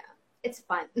 Yeah. It's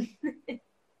fun.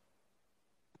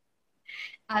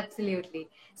 Absolutely.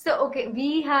 So, okay,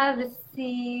 we have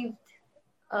received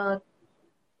a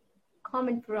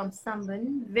comment from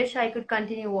someone. Wish I could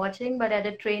continue watching, but at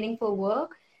a training for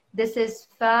work. This is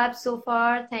fab so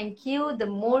far. Thank you. The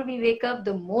more we wake up,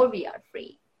 the more we are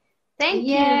free. Thank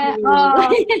Yeah. you. Oh,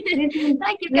 this is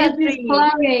Thank you, this is Catherine.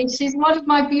 Chloe. She's one of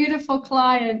my beautiful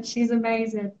clients. She's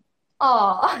amazing.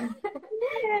 Oh,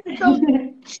 so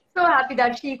so happy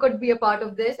that she could be a part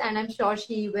of this, and I'm sure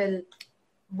she will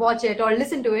watch it or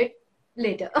listen to it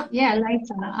later. Yeah,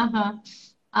 later. Uh-huh.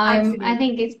 I Absolutely.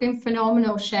 think it's been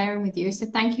phenomenal sharing with you. So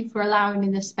thank you for allowing me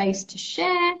the space to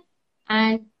share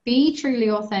and be truly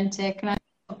authentic. And I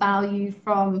got value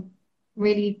from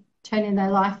really turning their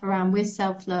life around with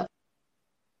self-love,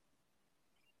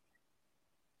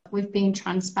 with being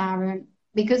transparent.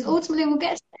 Because ultimately we'll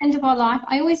get to the end of our life.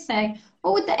 I always say,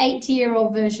 what would the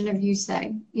 80-year-old version of you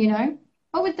say? You know?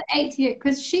 What would the 80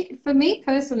 because for me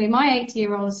personally, my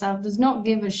 80-year-old self does not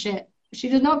give a shit. She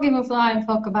does not give a flying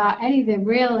fuck about anything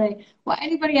really, what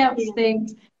anybody else Yeah.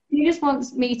 thinks. She just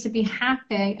wants me to be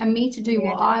happy and me to do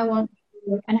what Yeah. I want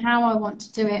to do and how I want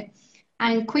to do it.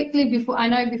 And quickly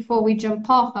before we jump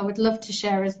off, I would love to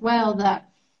share as well that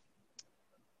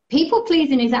people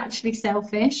pleasing is actually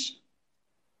selfish.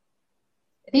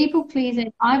 It is. People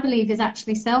pleasing, I believe, is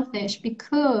actually selfish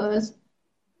because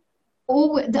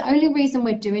the only reason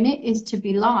we're doing it is to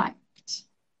be liked,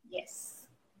 Yes.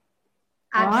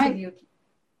 right? Absolutely.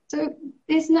 So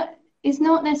it's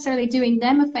not necessarily doing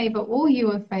them a favor or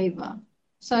you a favor.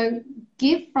 So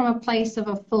give from a place of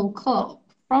a full cup,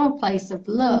 from a place of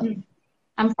love, Mhm.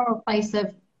 and from a place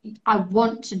of I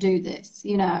want to do this,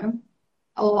 you know,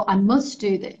 or I must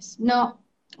do this. Not,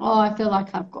 oh, I feel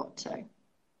like I've got to.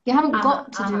 You haven't Uh-huh.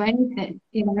 got to do Uh-huh. anything,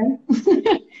 you know.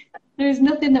 There's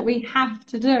nothing that we have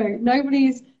to do.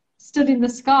 Nobody's stood in the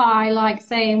sky like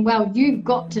saying, well, you've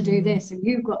got to do this and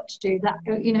you've got to do that.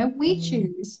 You know, we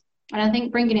choose. And I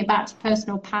think bringing it back to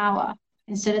personal power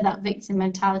instead of that victim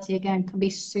mentality again can be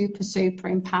super, super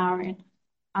empowering.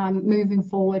 Moving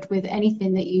forward with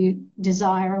anything that you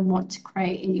desire and want to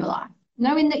create in your life.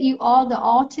 Knowing that you are the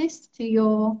artist to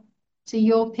your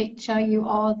picture, you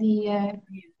are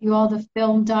the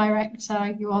film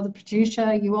director, you are the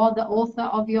producer, you are the author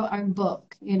of your own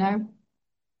book, you know?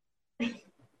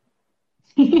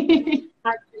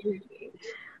 Absolutely.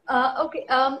 Okay.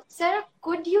 Sarah,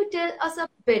 could you tell us a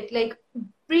bit, like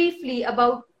briefly,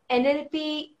 about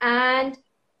NLP and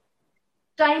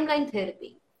timeline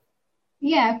therapy?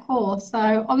 Yeah, of course.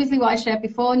 So obviously what I shared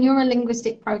before,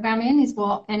 neuro-linguistic programming is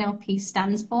what NLP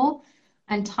stands for.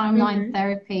 and timeline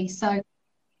therapy. So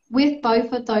with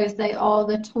both of those, they are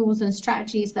the tools and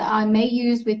strategies that I may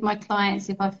use with my clients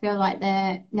if I feel like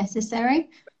they're necessary,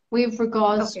 with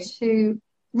regards Okay. to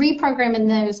reprogramming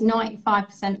those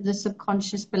 95% of the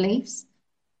subconscious beliefs.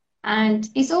 And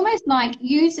it's almost like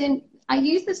I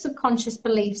use the subconscious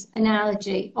beliefs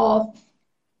analogy of,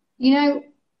 you know,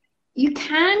 you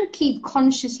can keep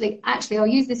consciously, actually, I'll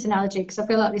use this analogy because I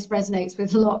feel like this resonates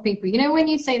with a lot of people. You know, when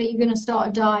you say that you're going to start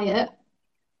a diet,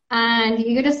 and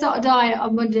you're going to start a diet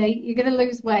on Monday, you're going to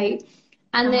lose weight,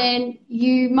 and then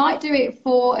you might do it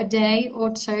for a day or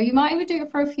two, you might even do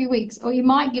it for a few weeks, or you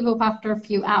might give up after a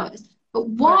few hours. But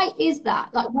Right. why is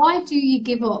that? Like, why do you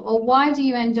give up, or why do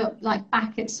you end up like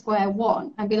back at square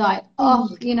one and be like,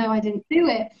 oh, you know, I didn't do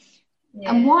it?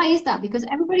 And Yeah. why is that? Because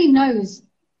everybody knows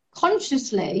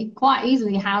consciously quite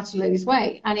easily how to lose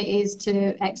weight, and it is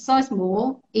to exercise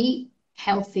more, eat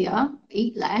healthier,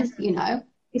 eat less, you know.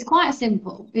 It's quite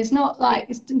simple. It's not Yeah. like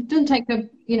it doesn't take a,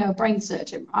 you know, brain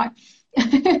surgeon, right?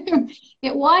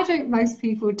 Yet why don't most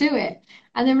people do it?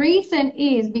 And the reason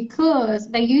is because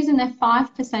they're using their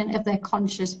 5% of their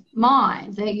conscious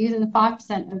mind. They're using the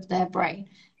 5% of their brain Okay.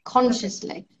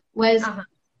 consciously. Whereas Uh-huh.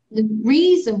 the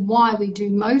reason why we do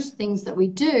most things that we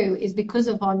do is because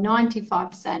of our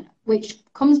 95%, which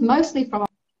comes mostly from us,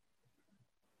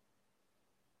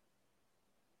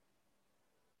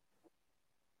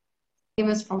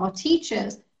 from our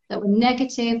teachers that were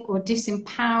negative or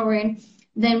disempowering.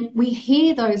 Then we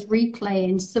hear those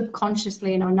replaying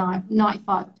subconsciously in our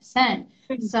 95%.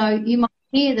 So you might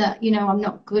hear that, you know, I'm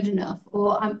not good enough,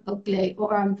 or I'm ugly,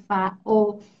 or I'm fat,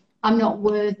 or I'm not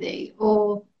worthy,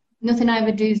 or nothing I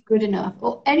ever do is good enough,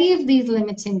 or any of these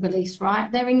limiting beliefs,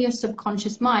 right? They're in your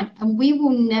subconscious mind, and we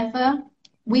will never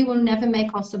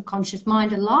make our subconscious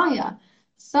mind a liar.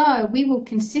 So we will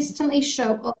consistently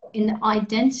show up in the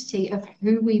identity of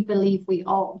who we believe we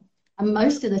are. And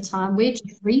most of the time, we're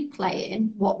just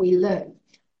replaying what we learned,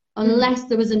 unless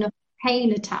there was enough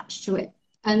pain attached to it.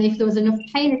 And if there was enough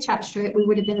pain attached to it, we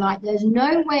would have been like, there's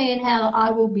no way in hell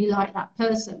I will be like that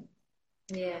person.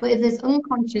 Yeah. But if there's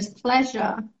unconscious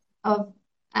pleasure of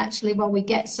actually, well, we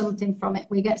get something from it,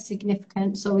 we get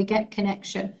significance or we get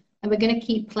connection, and we're going to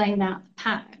keep playing out the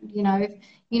pattern. You know, if,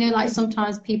 you know, like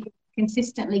sometimes people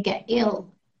consistently get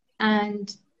ill,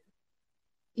 and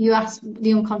you ask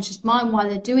the unconscious mind why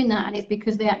they're doing that, and it's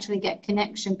because they actually get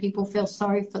connection. People feel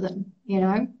sorry for them, you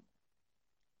know.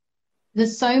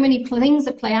 There's so many things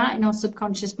that play out in our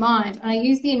subconscious mind. And I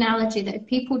use the analogy that if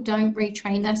people don't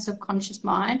retrain their subconscious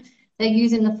mind, they're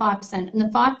using the 5%. And the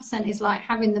 5% is like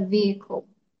having the vehicle.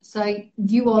 So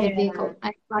you are the Yeah. vehicle.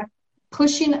 And it's like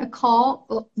pushing a car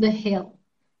up the hill.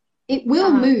 It will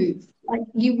Uh-huh. move. Like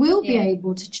you will be Yeah.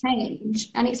 able to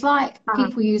change. And it's like Uh-huh.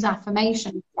 people use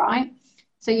affirmations, right?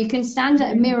 So you can stand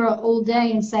at a mirror all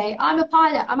day and say, I'm a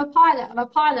pilot, I'm a pilot, I'm a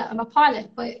pilot, I'm a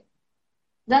pilot. But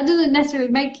that doesn't necessarily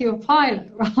make you a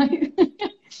pilot, right?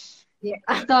 Yeah.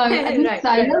 So I think Right. so.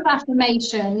 I Right. love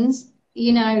affirmations.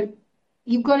 You know,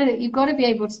 you've got to be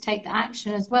able to take the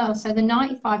action as well. So the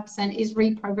 95% is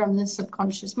reprogramming the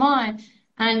subconscious mind,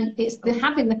 and it's the Okay.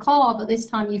 having the car, but this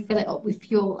time you fill it up with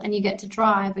fuel and you get to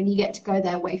drive and you get to go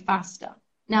there way faster.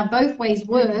 Now both ways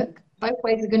work. Both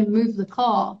ways are going to move the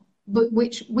car, but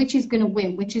which is going to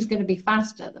win? Which is going to be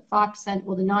faster, the 5%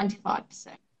 or the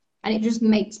 95%? And it just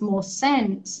makes more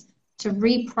sense to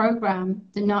reprogram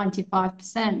the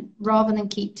 95% rather than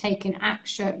keep taking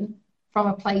action from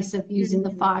a place of using the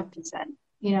 5%.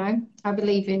 You know, I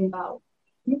believe in Wow.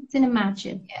 mix and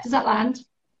imagine. Yeah. Does that land?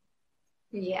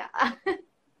 Yeah.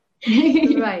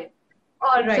 So Right.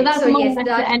 All right. that's So more or yes, less the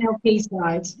that. NLP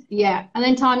side. Yeah. And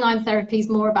then timeline therapy is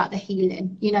more about the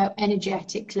healing, you know,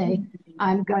 energetically,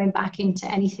 going back into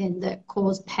anything that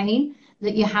caused pain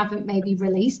that you haven't maybe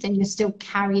released and you're still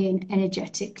carrying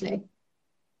energetically.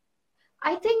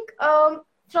 I think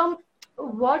from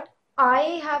what I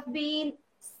have been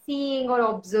seeing or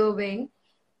observing,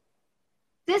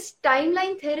 this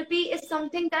timeline therapy is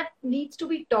something that needs to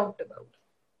be talked about,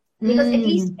 because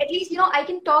Mm, at least I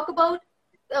can talk about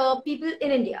people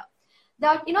in India,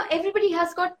 that everybody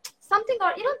has got something,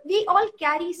 or we all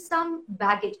carry some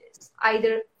baggages,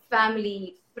 either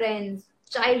family, friends,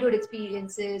 childhood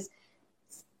experiences,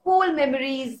 school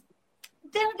memories.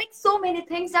 There are like so many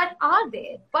things that are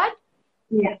there, but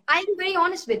yeah. I'm very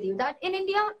honest with you that in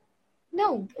India,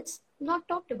 no, it's not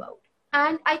talked about.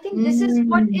 And I think this is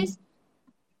what Mm, is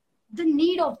the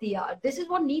need of the hour. This is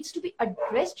what needs to be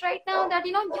addressed right now, that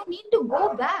you need to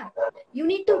go back. You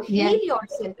need to yeah. heal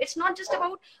yourself. It's not just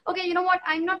about, okay, you know what,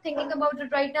 I'm not thinking about it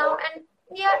right now, and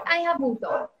yeah, I have moved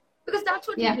on. Because that's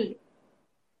what Yeah. people do.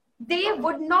 They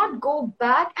would not go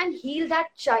back and heal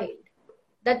that child.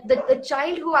 that the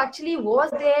child who actually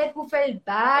was there, who felt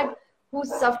bad, who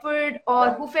suffered,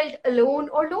 or who felt alone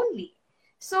or lonely.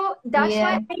 So that's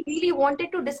why Yeah. I really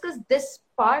wanted to discuss this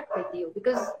part with you,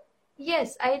 because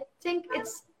yes, I think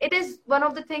it is one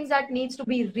of the things that needs to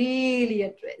be really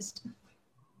addressed.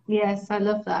 Yes, I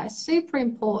love that. It's super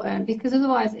important because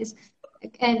otherwise it's,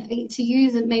 and to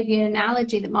use maybe an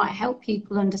analogy that might help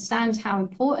people understand how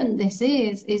important this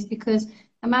is because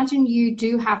imagine you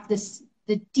do have this,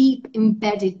 the deep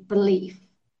embedded belief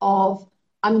of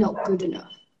I'm not good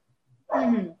enough.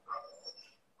 Hmm.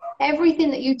 Everything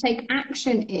that you take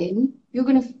action in, you're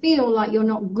going to feel like you're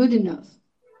not good enough.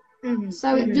 Hmm.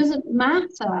 So it Hmm. doesn't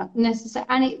matter necessarily,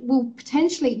 and it will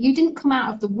potentially, you didn't come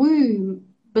out of the womb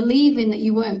believing that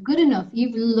you weren't good enough.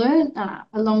 You've learned that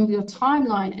along your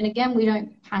timeline. And again, we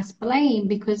don't pass blame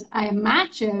because I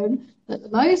imagine that the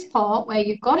most part where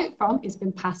you got it from, it's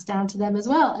been passed down to them as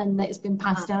well. And that it's been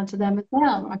passed Uh-huh. down to them as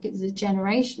well. Like it's a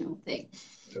generational thing.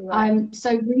 Right.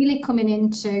 So really coming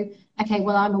into, okay,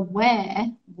 well, I'm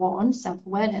aware, one,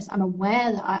 self-awareness, I'm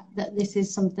aware that this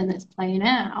is something that's playing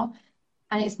out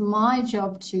and it's my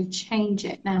job to change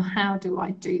it. Now, how do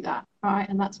I do that? Right.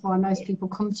 And that's why most Yeah. people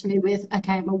come to me with,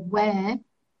 okay, I'm aware,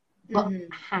 but Hmm.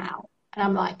 how? And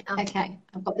I'm like, Uh, okay,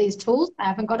 I've got these tools. I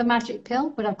haven't got a magic pill,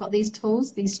 but I've got these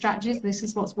tools, these strategies. This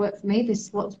is what's worked for me. This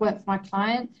is what's worked for my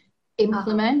client. uh-huh.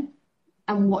 Implement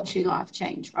and watch your life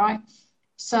change, right?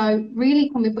 So really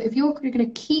coming, but if you're going to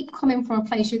keep coming from a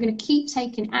place, you're going to keep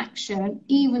taking action,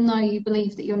 even though you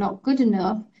believe that you're not good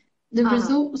enough, the Uh-huh.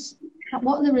 results,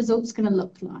 what are the results going to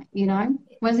look like, you know?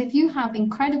 Whereas if you have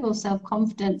incredible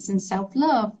self-confidence and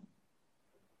self-love,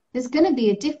 there's going to be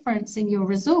a difference in your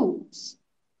results.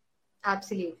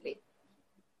 Absolutely.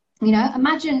 You know,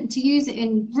 imagine, to use it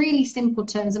in really simple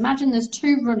terms, imagine there's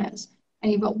two runners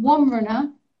and you've got one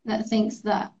runner that thinks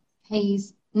that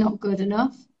he's not good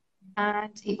enough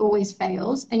and he always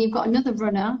fails. And you've got another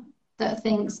runner that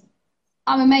thinks,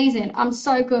 I'm amazing, I'm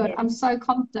so good, Yeah. I'm so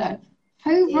confident.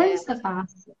 Who Yeah. runs the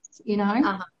fastest, you know?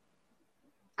 Uh-huh.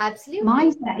 Absolutely.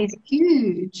 Mindset is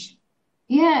huge.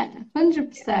 Yeah, Yeah.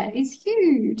 100%. It's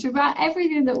huge about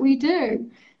everything that we do.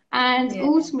 And Yeah.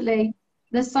 ultimately,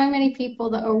 there's so many people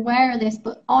that are aware of this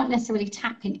but aren't necessarily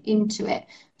tapping into it.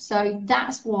 So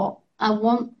that's what I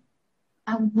want.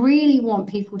 I really want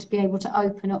people to be able to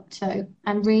open up to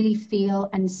and really feel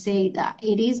and see that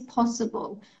it is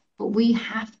possible, but we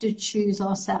have to choose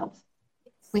ourselves.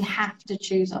 We have to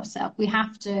choose ourselves. We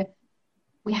have to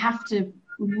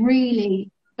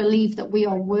really believe that we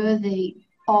are worthy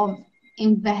of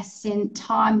investing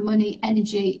time, money,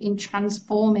 energy in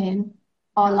transforming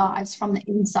our Uh-huh. lives from the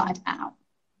inside out.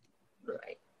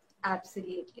 Right.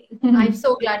 Absolutely. I'm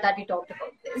so glad that we talked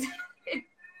about this.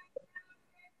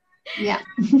 Yeah.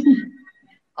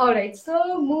 All right.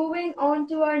 So moving on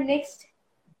to our next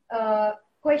uh,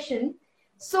 question.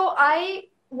 So I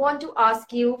want to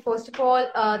ask you, first of all,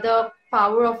 the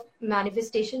power of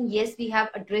manifestation. Yes, we have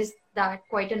addressed that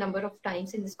quite a number of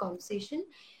times in this conversation.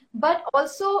 But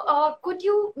also, could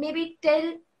you maybe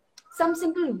tell some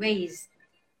simple ways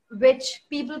which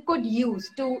people could use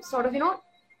to sort of,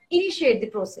 initiate the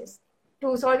process,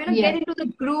 to sort of, Yeah. get into the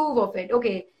groove of it,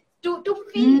 okay, to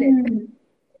feel it. Mm.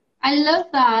 I love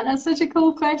that. That's such a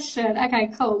cool question. Okay,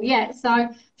 cool. Yeah. So,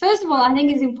 first of all, I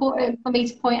think it's important for me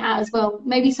to point out as well,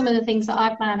 maybe some of the things that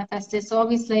I've manifested. So,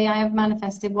 obviously, I have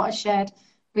manifested what I shared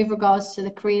with regards to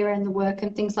the career and the work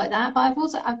and things like that. But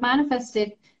I've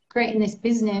manifested creating this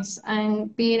business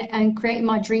and creating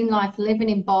my dream life, living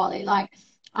in Bali. Like,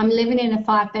 I'm living in a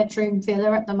 5-bedroom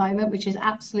villa at the moment, which is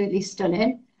absolutely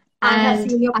stunning. I have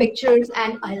And seen your pictures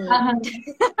and I love uh,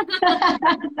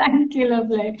 it. thank you,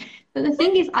 lovely. But the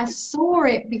thing is, I saw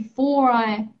it before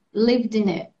I lived in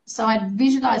it. So I'd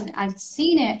visualized it, I'd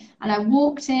seen it, and I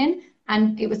walked in,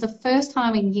 and it was the first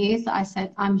time in years that I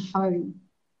said, I'm home.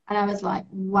 And I was like,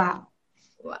 wow.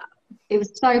 Wow. It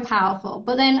was so powerful.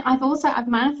 But then I've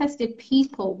manifested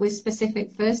people with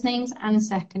specific first names and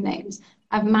second names.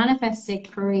 I've manifested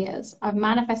careers. I've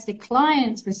manifested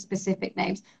clients with specific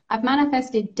names. I've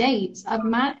manifested dates. I've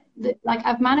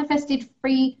manifested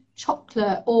free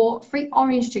chocolate or free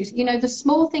orange juice. You know, the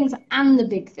small things and the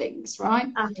big things, right?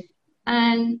 Um,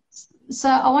 And so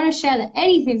I want to share that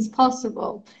anything's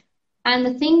possible. And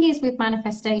the thing is with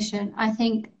manifestation, I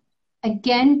think,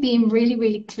 again, being really,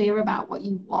 really clear about what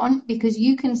you want, because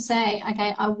you can say,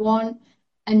 okay, I want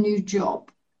a new job.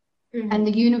 And mhm.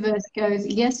 the universe goes,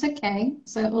 yes, okay.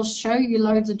 So it will show you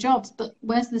loads of jobs, but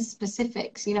where's the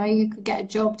specifics? You know, you could get a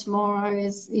job tomorrow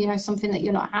is, you know, something that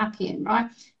you're not happy in, right?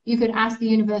 You could ask the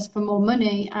universe for more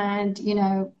money and,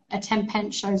 a 10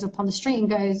 pence shows up on the street and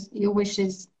goes, your wish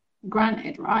is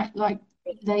granted, right? Like,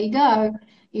 there you go.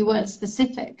 You weren't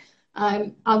specific.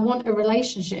 I want a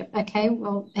relationship. Okay,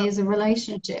 well, here's a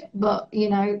relationship, but you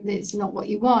know, it's not what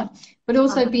you want. But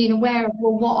also Uh-huh. being aware of,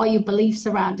 well, what are your beliefs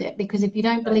around it? Because if you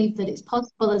don't Right. believe that it's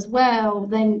possible as well,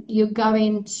 then you're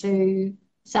going to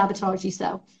sabotage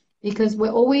yourself. Because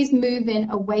we're always moving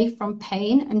away from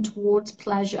pain and towards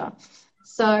pleasure.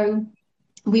 So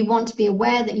we want to be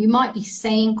aware that you might be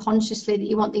saying consciously that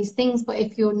you want these things, but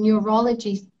if your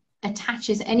neurology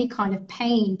attaches any kind of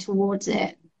pain towards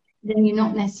it, then you're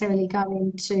not Hmm. necessarily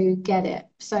going to get it.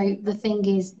 So the thing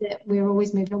is that we're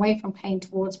always moving away from pain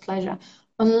towards pleasure,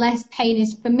 unless pain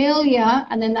is familiar,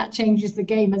 and then that changes the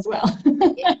game as well.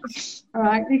 Yeah. All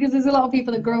right, because there's a lot of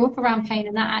people that grow up around pain,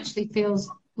 and that actually feels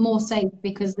more safe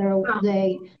because Ah,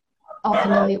 they are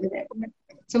familiar with it.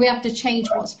 So we have to change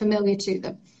what's familiar to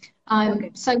them.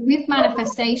 okay. So with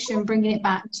manifestation, bringing it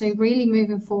back to really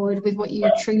moving forward with what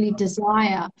you truly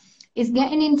desire, is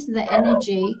getting into the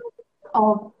energy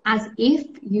of as if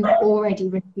you've already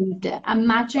received it.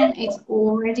 Imagine it's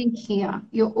already here.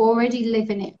 You're already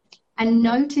living it. And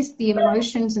notice the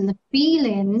emotions and the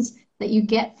feelings that you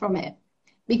get from it.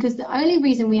 Because the only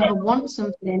reason we ever want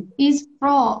something is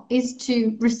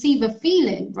to receive a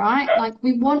feeling, right? Like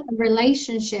we want a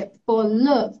relationship for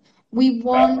love. We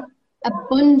want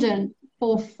abundance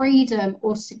for freedom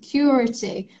or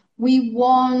security. We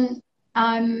want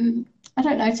I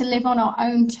don't know, to live on our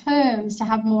own terms, to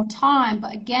have more time.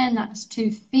 But again, that's to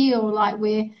feel like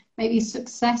we're maybe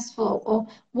successful or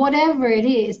whatever it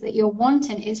is that you're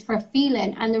wanting is for a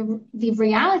feeling. And the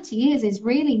reality is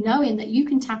really knowing that you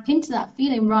can tap into that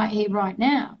feeling right here, right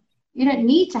now. You don't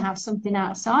need to have something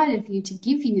outside of you to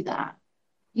give you that.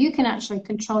 You can actually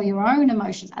control your own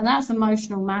emotions. And that's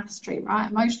emotional mastery, right?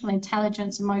 Emotional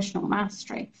intelligence, emotional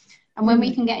mastery. And when we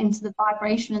Hmm. can get into the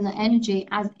vibration and the energy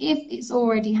as if it's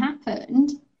already happened,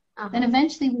 then Uh-huh.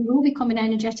 eventually we will become an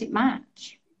energetic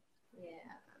match. Yeah.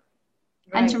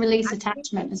 And to Right. release Absolutely.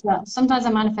 attachment as well. Sometimes I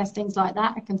manifest things like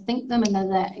that. I can think them and they're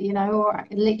there, you know, or I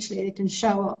can literally they can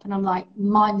show up and I'm like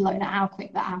mind blown at how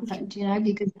quick that happened, you know,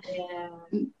 because Yeah.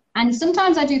 and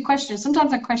sometimes I do question.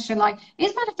 Sometimes I question, like,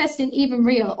 is manifesting even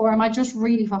real, or am I just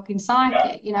really fucking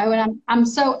psychic? You know, and I'm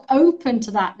so open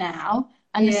to that now,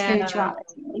 and the Yeah.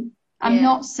 spirituality. I'm Yeah.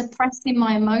 not suppressing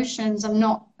my emotions. I'm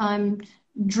not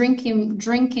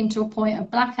drinking to a point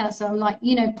of blackout. So I'm like,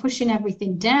 you know, pushing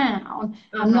everything down.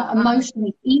 I'm Uh-huh. not Uh-huh.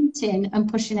 emotionally eating and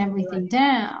pushing everything Right.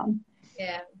 down.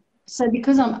 Yeah. So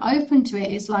because I'm open to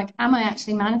it, it's like, am I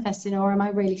actually manifesting, or am I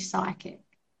really psychic?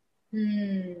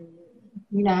 Hmm.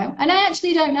 You know, and I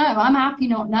actually don't know. I'm happy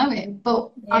not knowing,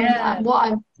 but Yeah.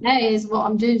 what I say is what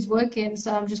I'm doing is working,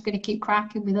 so I'm just going to keep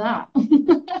cracking with that.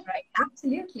 Right.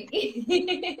 Absolutely.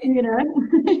 You know.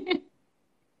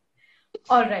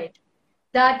 All right.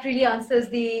 That really answers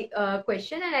the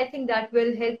question, and I think that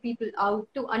will help people out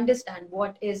to understand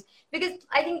what is, because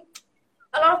I think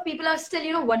a lot of people are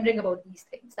still, wondering about these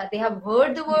things, that they have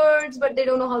heard the words, but they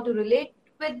don't know how to relate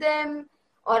with them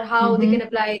or how they can Hmm.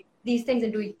 apply these things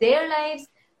into their lives.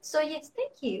 So yes,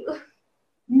 thank you.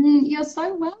 You're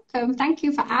so welcome. Thank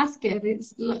you for asking.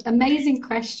 It's amazing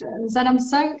questions, and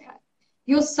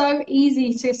you're so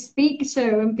easy to speak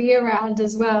to and be around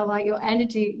as well. Like your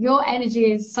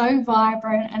energy is so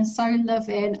vibrant and so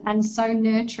loving and so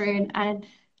nurturing and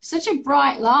such a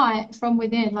bright light from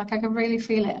within. Like I can really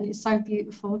feel it, and it's so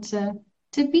beautiful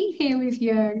to be here with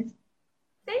you.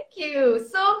 Thank you.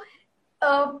 So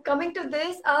coming to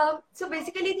this, so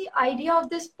basically the idea of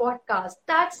this podcast,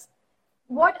 that's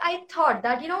what I thought,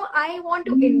 that, I want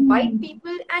to invite Mm,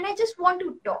 people and I just want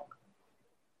to talk.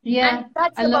 And yeah,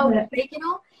 that's I love about it. it.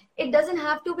 Like, it doesn't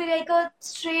have to be like a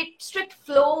strict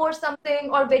flow or something,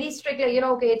 or very strict, like,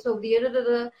 okay, so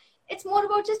it's more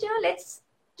about just, let's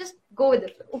just go with the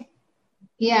flow.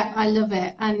 Yeah, I love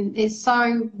it. And it's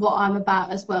so what I'm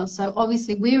about as well. So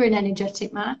obviously we're an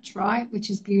energetic match, right? Which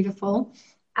is beautiful.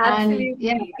 And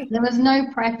yeah, Absolutely. there was no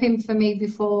prepping for me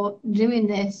before doing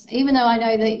this, even though I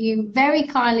know that you very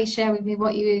kindly share with me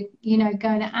what you know,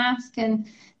 going to ask and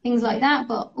things like Yeah. that.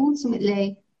 But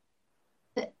ultimately,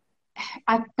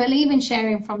 I believe in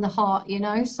sharing from the heart, you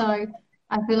know. So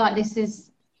I feel like this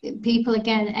is people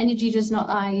again, energy does not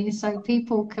lie. So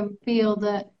people can feel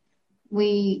that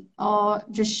we are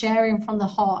just sharing from the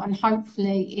heart and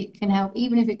hopefully it can help,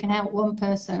 even if it can help one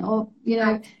person or you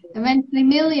know Absolutely. eventually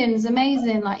millions.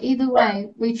 Amazing. Like either way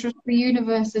we trust the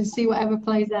universe and see whatever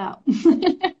plays out.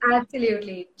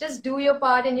 Absolutely. Just do your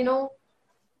part and,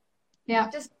 Yeah.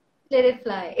 just let it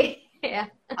fly. Yeah.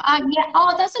 Yeah,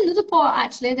 oh, that's another part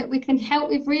actually that we can help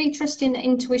with really trusting the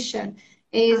intuition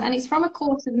is, and Uh-huh. it's from A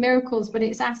Course of Miracles, but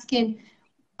it's asking,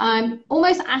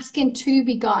 almost asking to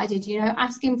be guided, you know,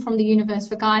 asking from the universe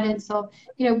for guidance of,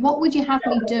 you know, what would you have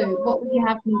me do? What would you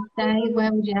have me say?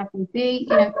 Where would you have me be?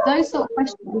 You know, those sort of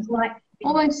questions, like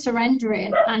almost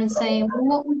surrendering and saying,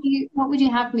 well, what would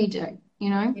you have me do? You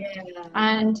know? Yeah.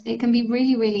 And it can be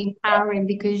really, really empowering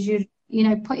because you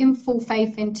know, putting full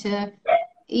faith into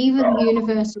either the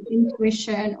universal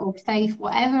intuition or faith,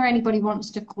 whatever anybody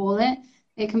wants to call it.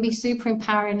 It can be super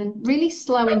empowering and really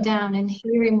slowing down and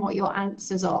hearing what your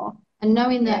answers are and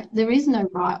knowing Yeah. that there is no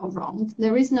right or wrong,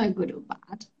 there is no good or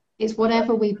bad. It's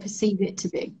whatever we perceive it to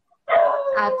be.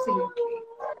 Absolutely.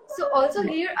 So also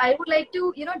here, I would like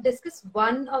to, discuss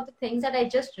one of the things that I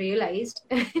just realized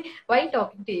while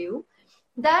talking to you,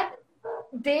 that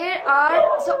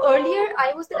so earlier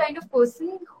I was the kind of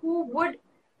person who would,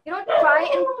 try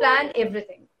and plan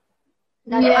everything.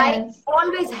 That I Yes,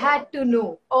 always had to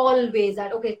know, always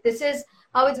that, okay, this is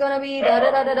how it's going to be, da,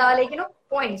 da, da, da, da, like,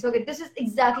 points. Okay, this is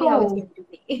exactly how it's cool. going to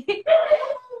be.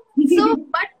 So,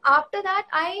 but after that,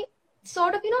 I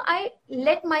sort of, I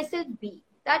let myself be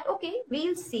that, okay,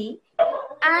 we'll see.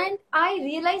 And I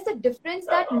realized the difference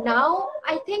that now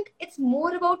I think it's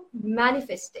more about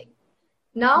manifesting.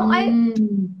 Now I,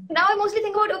 Mm, now I mostly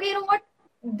think about, okay, you know what?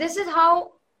 This is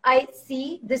how I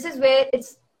see, this is where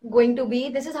it's going to be,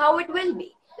 this is how it will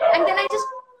be. And then I just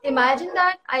imagine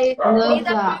that, I I play love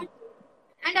that that. part,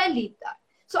 and I leave that.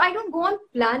 So I don't go on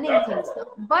planning things now.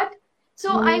 But I so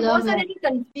I was love a it. little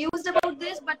confused about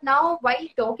this, but now while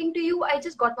talking to you, I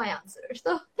just got my answer.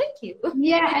 So thank you.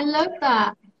 Yeah, I love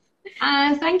that.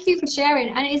 And thank you for sharing.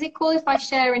 And is it cool if I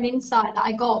share an insight that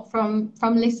I got from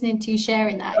listening to you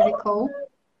sharing that? Is it cool?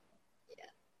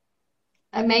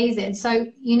 Amazing. So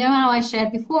you know how I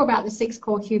shared before about the six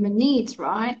core human needs,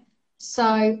 right?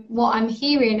 So what I'm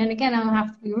hearing, and again, I'll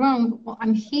have to be wrong, but what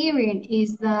I'm hearing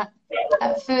is that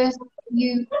at first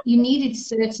you needed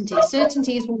certainty.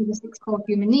 Certainty is one of the six core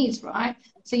human needs, right?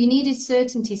 So you needed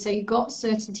certainty. So you got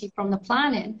certainty from the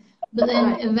planning, but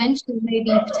then Right. eventually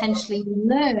maybe potentially you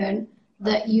learn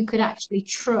that you could actually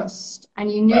trust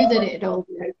and you knew that it'd all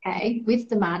be okay with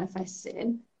the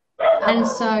manifesting. And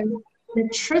so the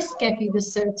trust gave you the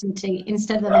certainty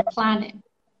instead of the planning.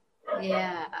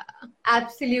 Yeah,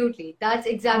 absolutely. That's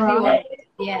All exactly what right. it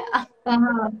is. Yeah.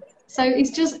 Uh-huh. So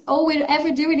it's just all we're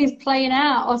ever doing is playing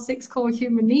out our six core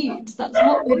human needs. That's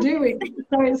what we're doing.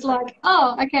 So it's like,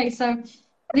 oh, okay, so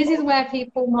this is where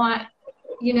people might,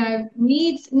 you know,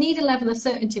 need a level of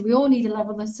certainty. We all need a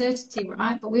level of certainty,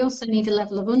 right? But we also need a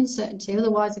level of uncertainty.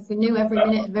 Otherwise, if we knew every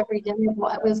minute of every day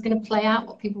what was going to play out,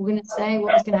 what people were going to say,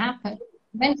 what was going to happen,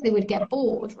 eventually we'd get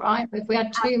bored, right? But if we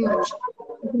had too much,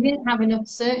 if we didn't have enough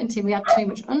certainty, we had too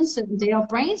much uncertainty, our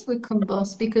brains would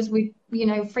combust because we, you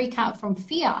know, freak out from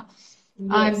fear.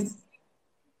 Um, Yes.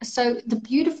 so the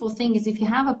beautiful thing is if you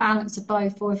have a balance of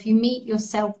both, or if you meet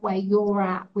yourself where you're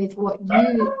at with what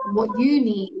you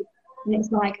need, and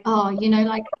it's like, oh, you know,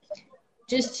 like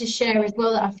just to share as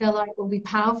well that I feel like will be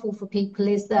powerful for people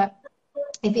is that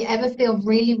if you ever feel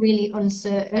really, really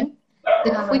uncertain,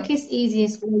 the Uh-huh. quickest,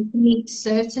 easiest way to meet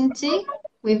certainty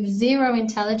with zero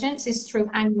intelligence is through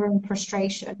anger and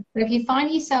frustration. So if you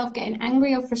find yourself getting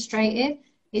angry or frustrated,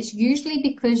 it's usually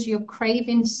because you're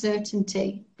craving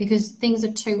certainty because things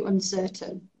are too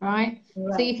uncertain, right? So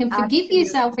Right. you can forgive Absolutely.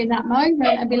 yourself in that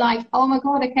moment and be like, oh my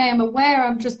God, okay, I'm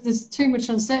aware there's too much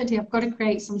uncertainty. I've got to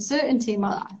create some certainty in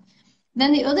my life.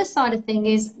 Then the other side of thing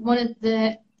is one of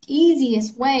the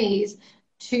easiest ways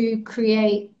to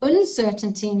create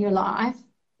uncertainty in your life,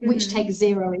 which Mm-hmm. takes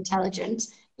zero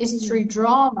intelligence, is through Mm-hmm.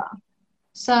 drama.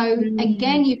 So Mm.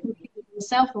 again, you can forgive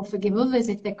yourself or forgive others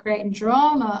if they're creating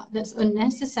drama that's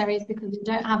unnecessary, is because they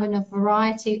don't have enough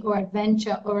variety or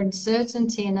adventure or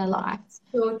uncertainty in their life.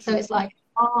 So So true. it's like,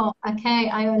 oh, okay,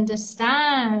 I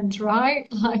understand, right?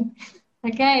 Like,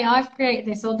 okay, I've created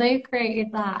this or they've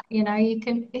created that. You know, you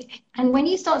can, and when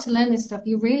you start to learn this stuff,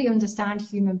 you really understand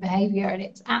human behavior and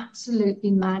it's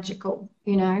absolutely magical,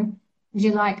 you know.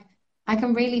 You're like, I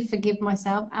can really forgive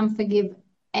myself and forgive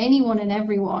anyone and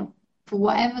everyone for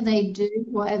whatever they do,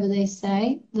 whatever they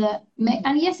say,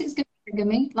 and yes, it's going to trigger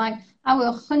me. Like, I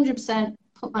will 100%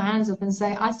 put my hands up and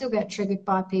say, I still get triggered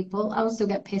by people. I will still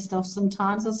get pissed off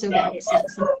sometimes. I'll still get upset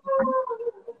sometimes.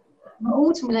 But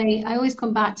ultimately, I always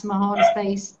come back to my heart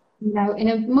space, you know, in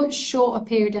a much shorter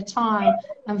period of time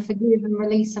and forgive and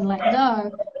release and let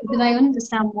go because I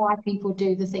understand why people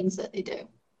do the things that they do,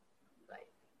 Right.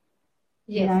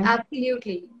 you Yes, know?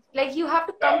 absolutely. Like you have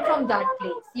to come from that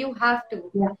place. You have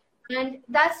to. Yeah. And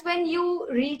that's when you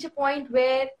reach a point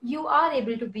where you are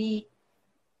able to be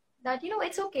that,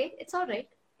 it's okay. It's all right.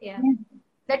 Yeah. Yeah.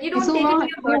 That you It's don't all take it to right.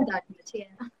 your Yeah. heart that much.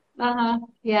 Yeah.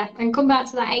 Yeah, and come back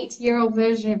to that 80-year-old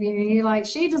version of you. And you're like,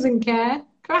 she doesn't care.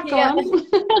 Crack Yeah. on.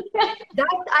 That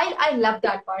I love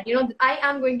that part. I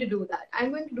am going to do that.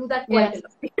 I'm going to do that quite a Yes.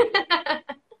 lot.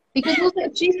 Because also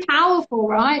she's powerful,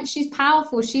 right? She's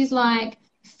powerful. She's like,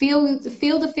 feel the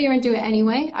fear and do it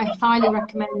anyway. I highly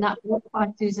recommend that book by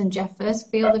Susan Jeffers,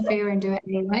 Feel the Fear and Do It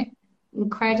Anyway.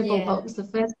 Incredible Yeah. book. It's the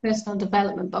first personal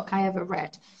development book I ever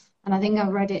read. And I think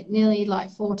I've read it nearly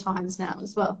like 4 times now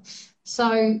as well.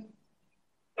 So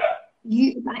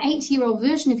that 80-year-old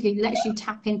version of you lets you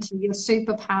tap into your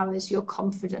superpowers, your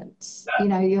confidence,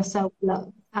 your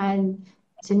self-love, and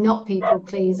to not people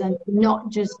please and to not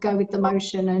just go with the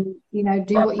motion and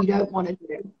do what you don't want to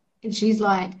do. And she's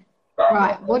like,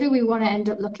 right, what do we want to end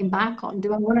up looking back on?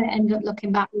 Do I want to end up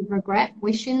looking back with regret,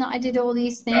 wishing that I did all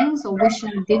these things, or wishing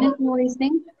I didn't do all these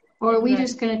things? Or are we Right.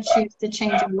 just going to choose to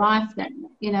change our life then,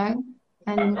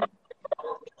 and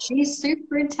she's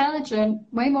super intelligent,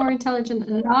 way more intelligent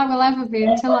than I will ever be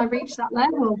until I reach that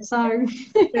level. So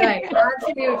Right.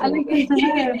 I listen to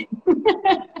her. Absolutely.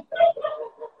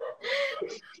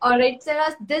 All right,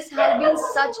 Sarah, this has been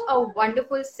such a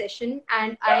wonderful session,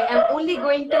 and I am only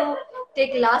going to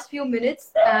take last few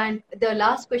minutes. And the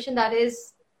last question that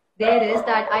is there is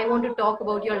that I want to talk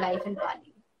about your life in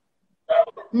Bali.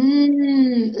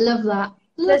 Love that.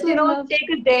 Just Love. take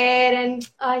it there and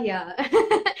yeah,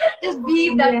 just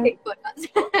weave that Yeah, thing for us.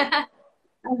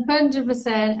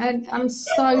 100%. And I'm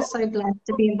so blessed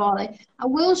to be in Bali. I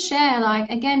will share, like,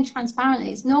 again,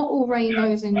 transparently, it's not all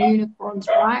rainbows and unicorns,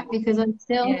 right? Because I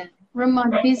still Yeah. run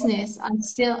my business. I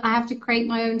have to create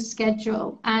my own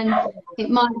schedule. And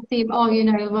it might seem, oh,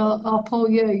 well, oh, poor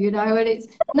you, and it's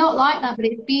not like that, but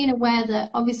it's being aware that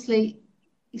obviously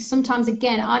sometimes,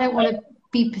 again, I don't want to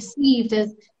be perceived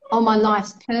as, oh, my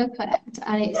life's perfect.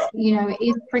 And it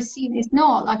is perceived, it's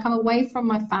not, like, I'm away from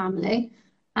my family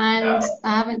and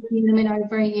I haven't seen them in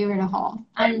over a year and a half.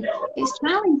 And it's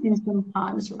challenging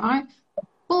sometimes, right?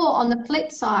 But on the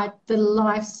flip side, the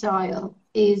lifestyle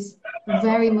is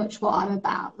very much what I'm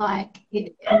about. Like,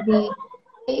 it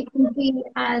can be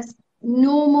as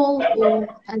normal or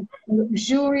as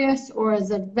luxurious or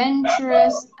as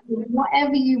adventurous,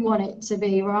 whatever you want it to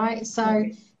be, right? So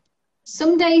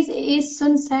some days it is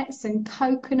sunsets and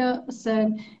coconuts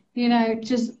and,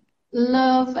 just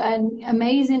love and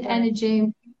amazing Right. energy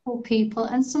and beautiful people.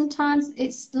 And sometimes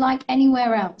it's like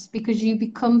anywhere else because you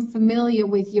become familiar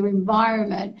with your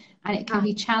environment and it can Ah,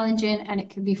 be challenging and it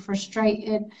can be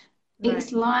frustrating.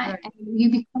 It's right. like Right. you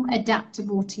become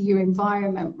adaptable to your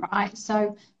environment, right?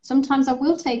 So sometimes I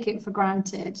will take it for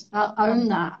granted. I'll own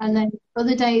that. And then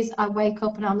other days I wake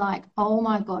up and I'm like, oh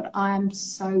my God, I am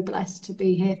so blessed to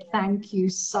be here. Thank you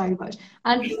so much.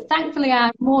 And thankfully I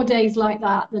have more days like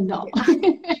that than not.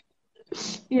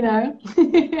 you know?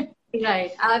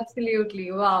 Right,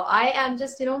 absolutely. Wow. I am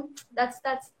just,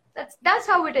 that's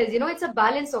how it is. It's a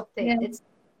balance of things. Yeah, It's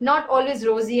not always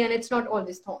rosy and it's not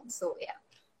always thorns. So yeah,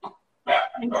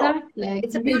 exactly.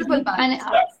 it's a beautiful And balance.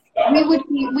 we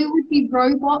would be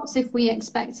robots if we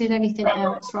expected anything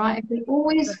else, right? If we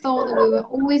always thought that we were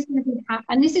always going to be happy.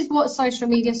 And this is what social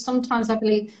media, sometimes I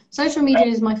believe social media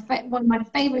is one of my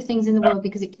favorite things in the world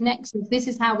because it connects us. This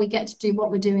is how we get to do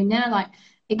what we're doing now. Like,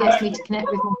 it gets me to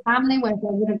connect with my family, whereas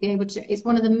I wouldn't be able to. It's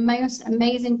one of the most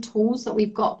amazing tools that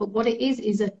we've got. But what it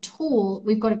is a tool.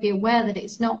 We've got to be aware that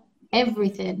it's not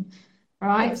everything,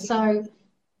 right? Yes. So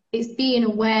it's being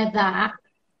aware that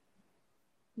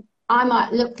I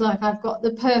might look like I've got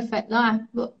the perfect life,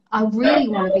 but I really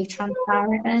want to be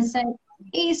transparent and say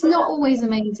it's not always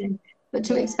amazing. But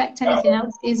to Yeah. expect anything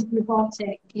else is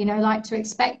robotic, like to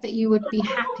expect that you would be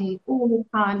happy all the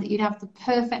time, that you'd have the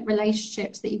perfect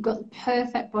relationships, that you've got the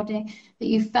perfect body, that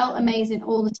you felt amazing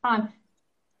all the time.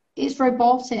 It's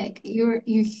robotic. You're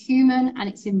human and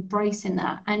it's embracing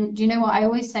that. And you know what I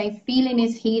always say? Feeling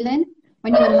is healing.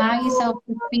 When you allow yourself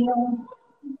to feel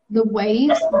the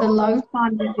waves, the low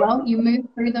times as well, you move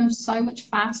through them so much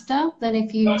faster than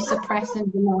if you suppress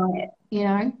and deny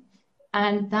it.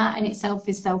 And that in itself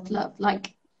is self-love.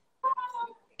 Like,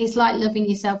 it's like loving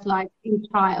yourself like a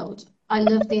child. I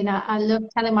love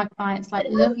telling my clients, like,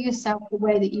 love yourself the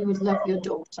way that you would love your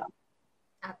daughter.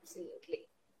 Absolutely.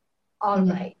 All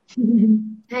Yeah. right.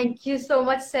 Thank you so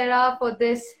much, Sarah, for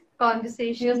this You're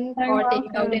conversation, so for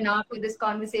taking out an welcome. hour for this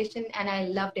conversation, and I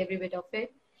loved every bit of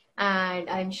it. And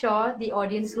I'm sure the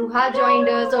audience who have joined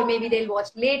us, or maybe they'll watch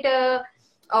later,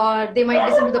 or they might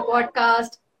listen to the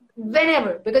podcast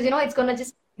whenever, because it's gonna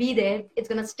just be there, it's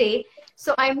gonna stay.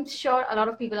 So I'm sure a lot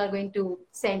of people are going to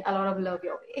send a lot of love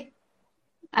your way.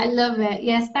 I love it.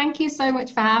 Yes, thank you so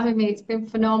much for having me. It's been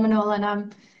phenomenal,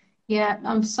 and Yeah,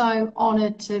 I'm so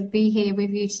honored to be here with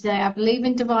you today. I believe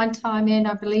in divine timing,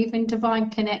 I believe in divine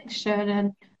connection,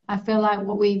 and I feel like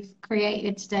what we've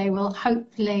created today will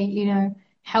hopefully,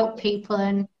 help Yes, people.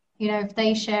 And, if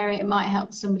they share it, it might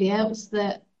help somebody else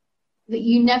that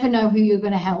you never know who you're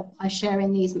going to help by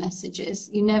sharing these messages.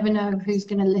 You never know who's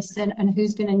going to listen and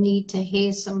who's going to need to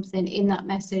hear something in that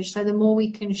message. So the more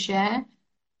we can share,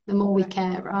 the more we right.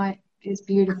 care, right? It's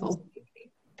beautiful.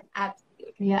 Absolutely.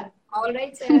 Absolutely. Yeah. All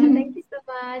right, Sarah. Thank you so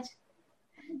much.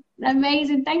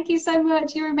 Amazing. Thank you so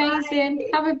much. You're amazing. Bye.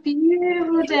 Have a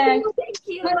beautiful You day. too. Thank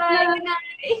you. Much Bye. love. Good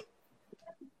night.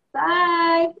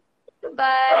 Bye.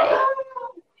 Bye.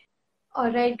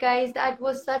 All right, guys. That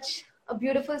was such a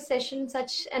beautiful session,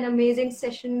 such an amazing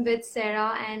session with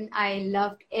Sarah, and I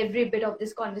loved every bit of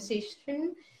this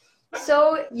conversation.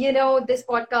 So, this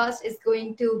podcast is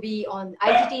going to be on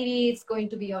IGTV, it's going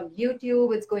to be on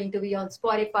YouTube, it's going to be on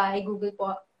Spotify, Google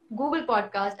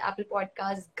Podcast, Apple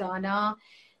Podcast, Ghana,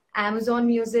 Amazon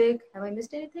Music. Have I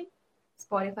missed anything?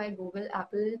 Spotify, Google,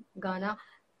 Apple, Ghana,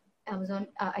 Amazon.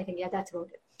 I think, yeah, that's about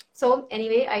it. So,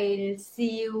 anyway, I'll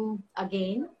see you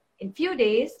again in few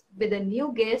days with a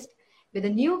new guest, with a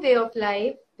new way of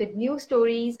life, with new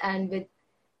stories, and with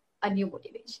a new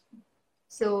motivation.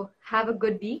 So, have a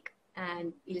good week,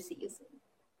 and we'll see you soon.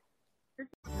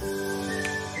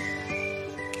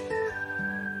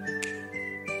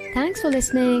 Thanks for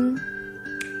listening.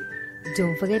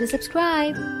 Don't forget to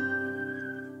subscribe.